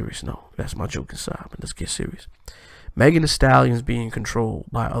 on a serious note. That's my joking side, but let's get serious. Megan Thee Stallion's being controlled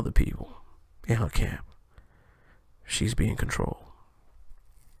by other people in her camp. She's being controlled.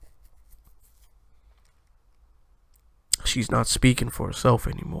 She's not speaking for herself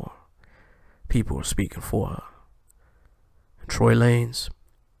anymore. People are speaking for her. And Tory Lanez,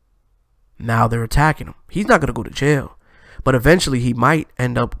 now they're attacking him. He's not going to go to jail. But eventually he might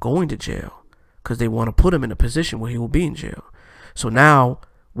end up going to jail. Because they want to put him in a position where he will be in jail. So now,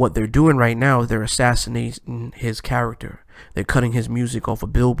 what they're doing right now is they're assassinating his character. They're cutting his music off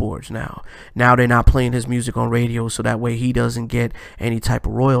of billboards now. Now they're not playing his music on radio so that way he doesn't get any type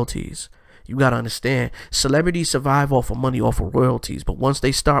of royalties. You got to understand, celebrities survive off of money, off of royalties. But once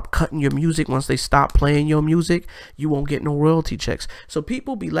they start cutting your music, once they stop playing your music, you won't get no royalty checks. So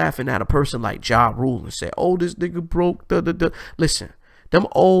people be laughing at a person like Ja Rule and say, oh, this nigga broke. Da, da, da. Listen, them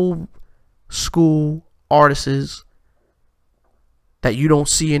old school artists that you don't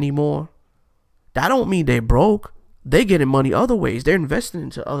see anymore, that don't mean they broke. They getting money other ways. They're investing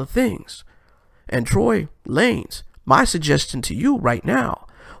into other things. And Tory Lanez, my suggestion to you right now,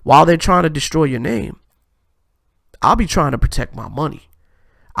 while they're trying to destroy your name, I'll be trying to protect my money.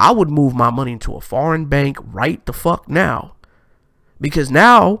 I would move my money into a foreign bank right the fuck now. Because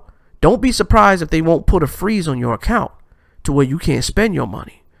now, don't be surprised if they won't put a freeze on your account to where you can't spend your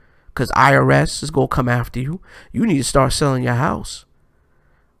money. Because IRS is going to come after you. You need to start selling your house.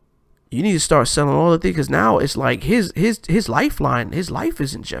 You need to start selling all the things. Because now it's like his lifeline, his life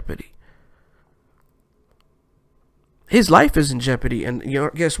is in jeopardy. His life is in jeopardy. And you know,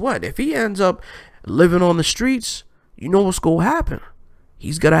 guess what? If he ends up living on the streets, you know what's going to happen.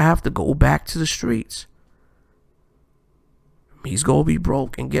 He's going to have to go back to the streets. He's going to be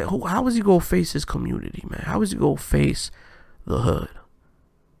broke. And how is he going to face his community, man? How is he going to face the hood?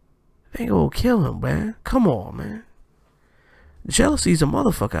 They gonna kill him, man. Come on, man. Jealousy's a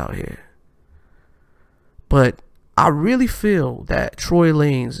motherfucker out here. But I really feel that Tory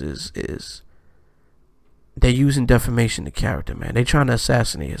Lanez is they're using defamation to character, man. They trying to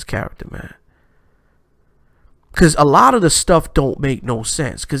assassinate his character, man. Because a lot of the stuff don't make no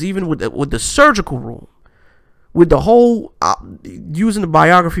sense. Because even with the surgical room, with the whole using the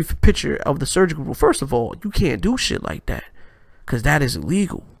biography picture of the surgical room, first of all, you can't do shit like that. Because that is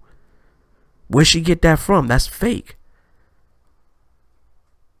illegal. Where'd she get that from? That's fake.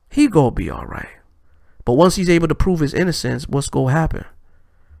 He gonna be alright. But once he's able to prove his innocence, what's gonna happen?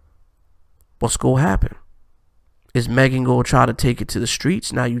 What's gonna happen? Is Megan gonna try to take it to the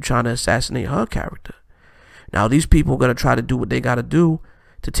streets? Now you trying to assassinate her character. Now these people are gonna try to do what they gotta do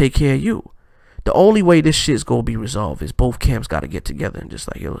to take care of you. The only way this shit's gonna be resolved is both camps gotta get together and just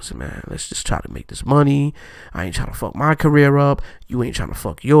like, yo, listen, man, let's just try to make this money. I ain't trying to fuck my career up. You ain't trying to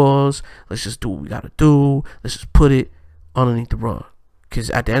fuck yours. Let's just do what we gotta do. Let's just put it underneath the rug.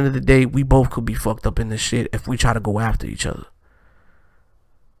 Because at the end of the day, we both could be fucked up in this shit if we try to go after each other.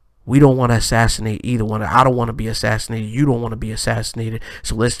 We don't want to assassinate either one. I don't want to be assassinated. You don't want to be assassinated.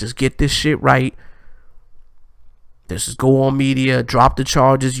 So let's just get this shit right. Let's just go on media, drop the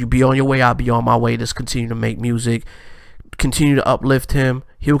charges. You be on your way, I'll be on my way. Let's continue to make music, continue to uplift him.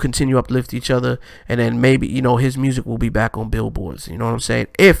 He'll continue to uplift each other, and then maybe, you know, his music will be back on billboards. You know what I'm saying?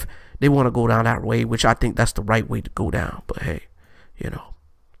 If they want to go down that way, which I think that's the right way to go down. But hey, you know,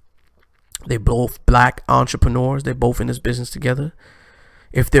 they both black entrepreneurs. They're both in this business together.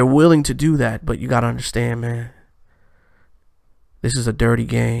 If they're willing to do that, but you got to understand, man, this is a dirty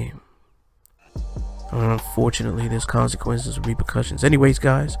game. Unfortunately, there's consequences and repercussions. Anyways,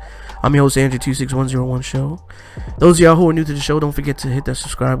 guys, I'm your host, Andrew26101 Show. Those of y'all who are new to the show, don't forget to hit that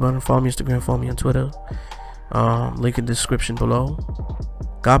subscribe button. Follow me on Instagram, follow me on Twitter. Link in the description below.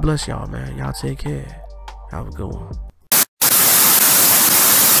 God bless y'all, man. Y'all take care. Have a good one.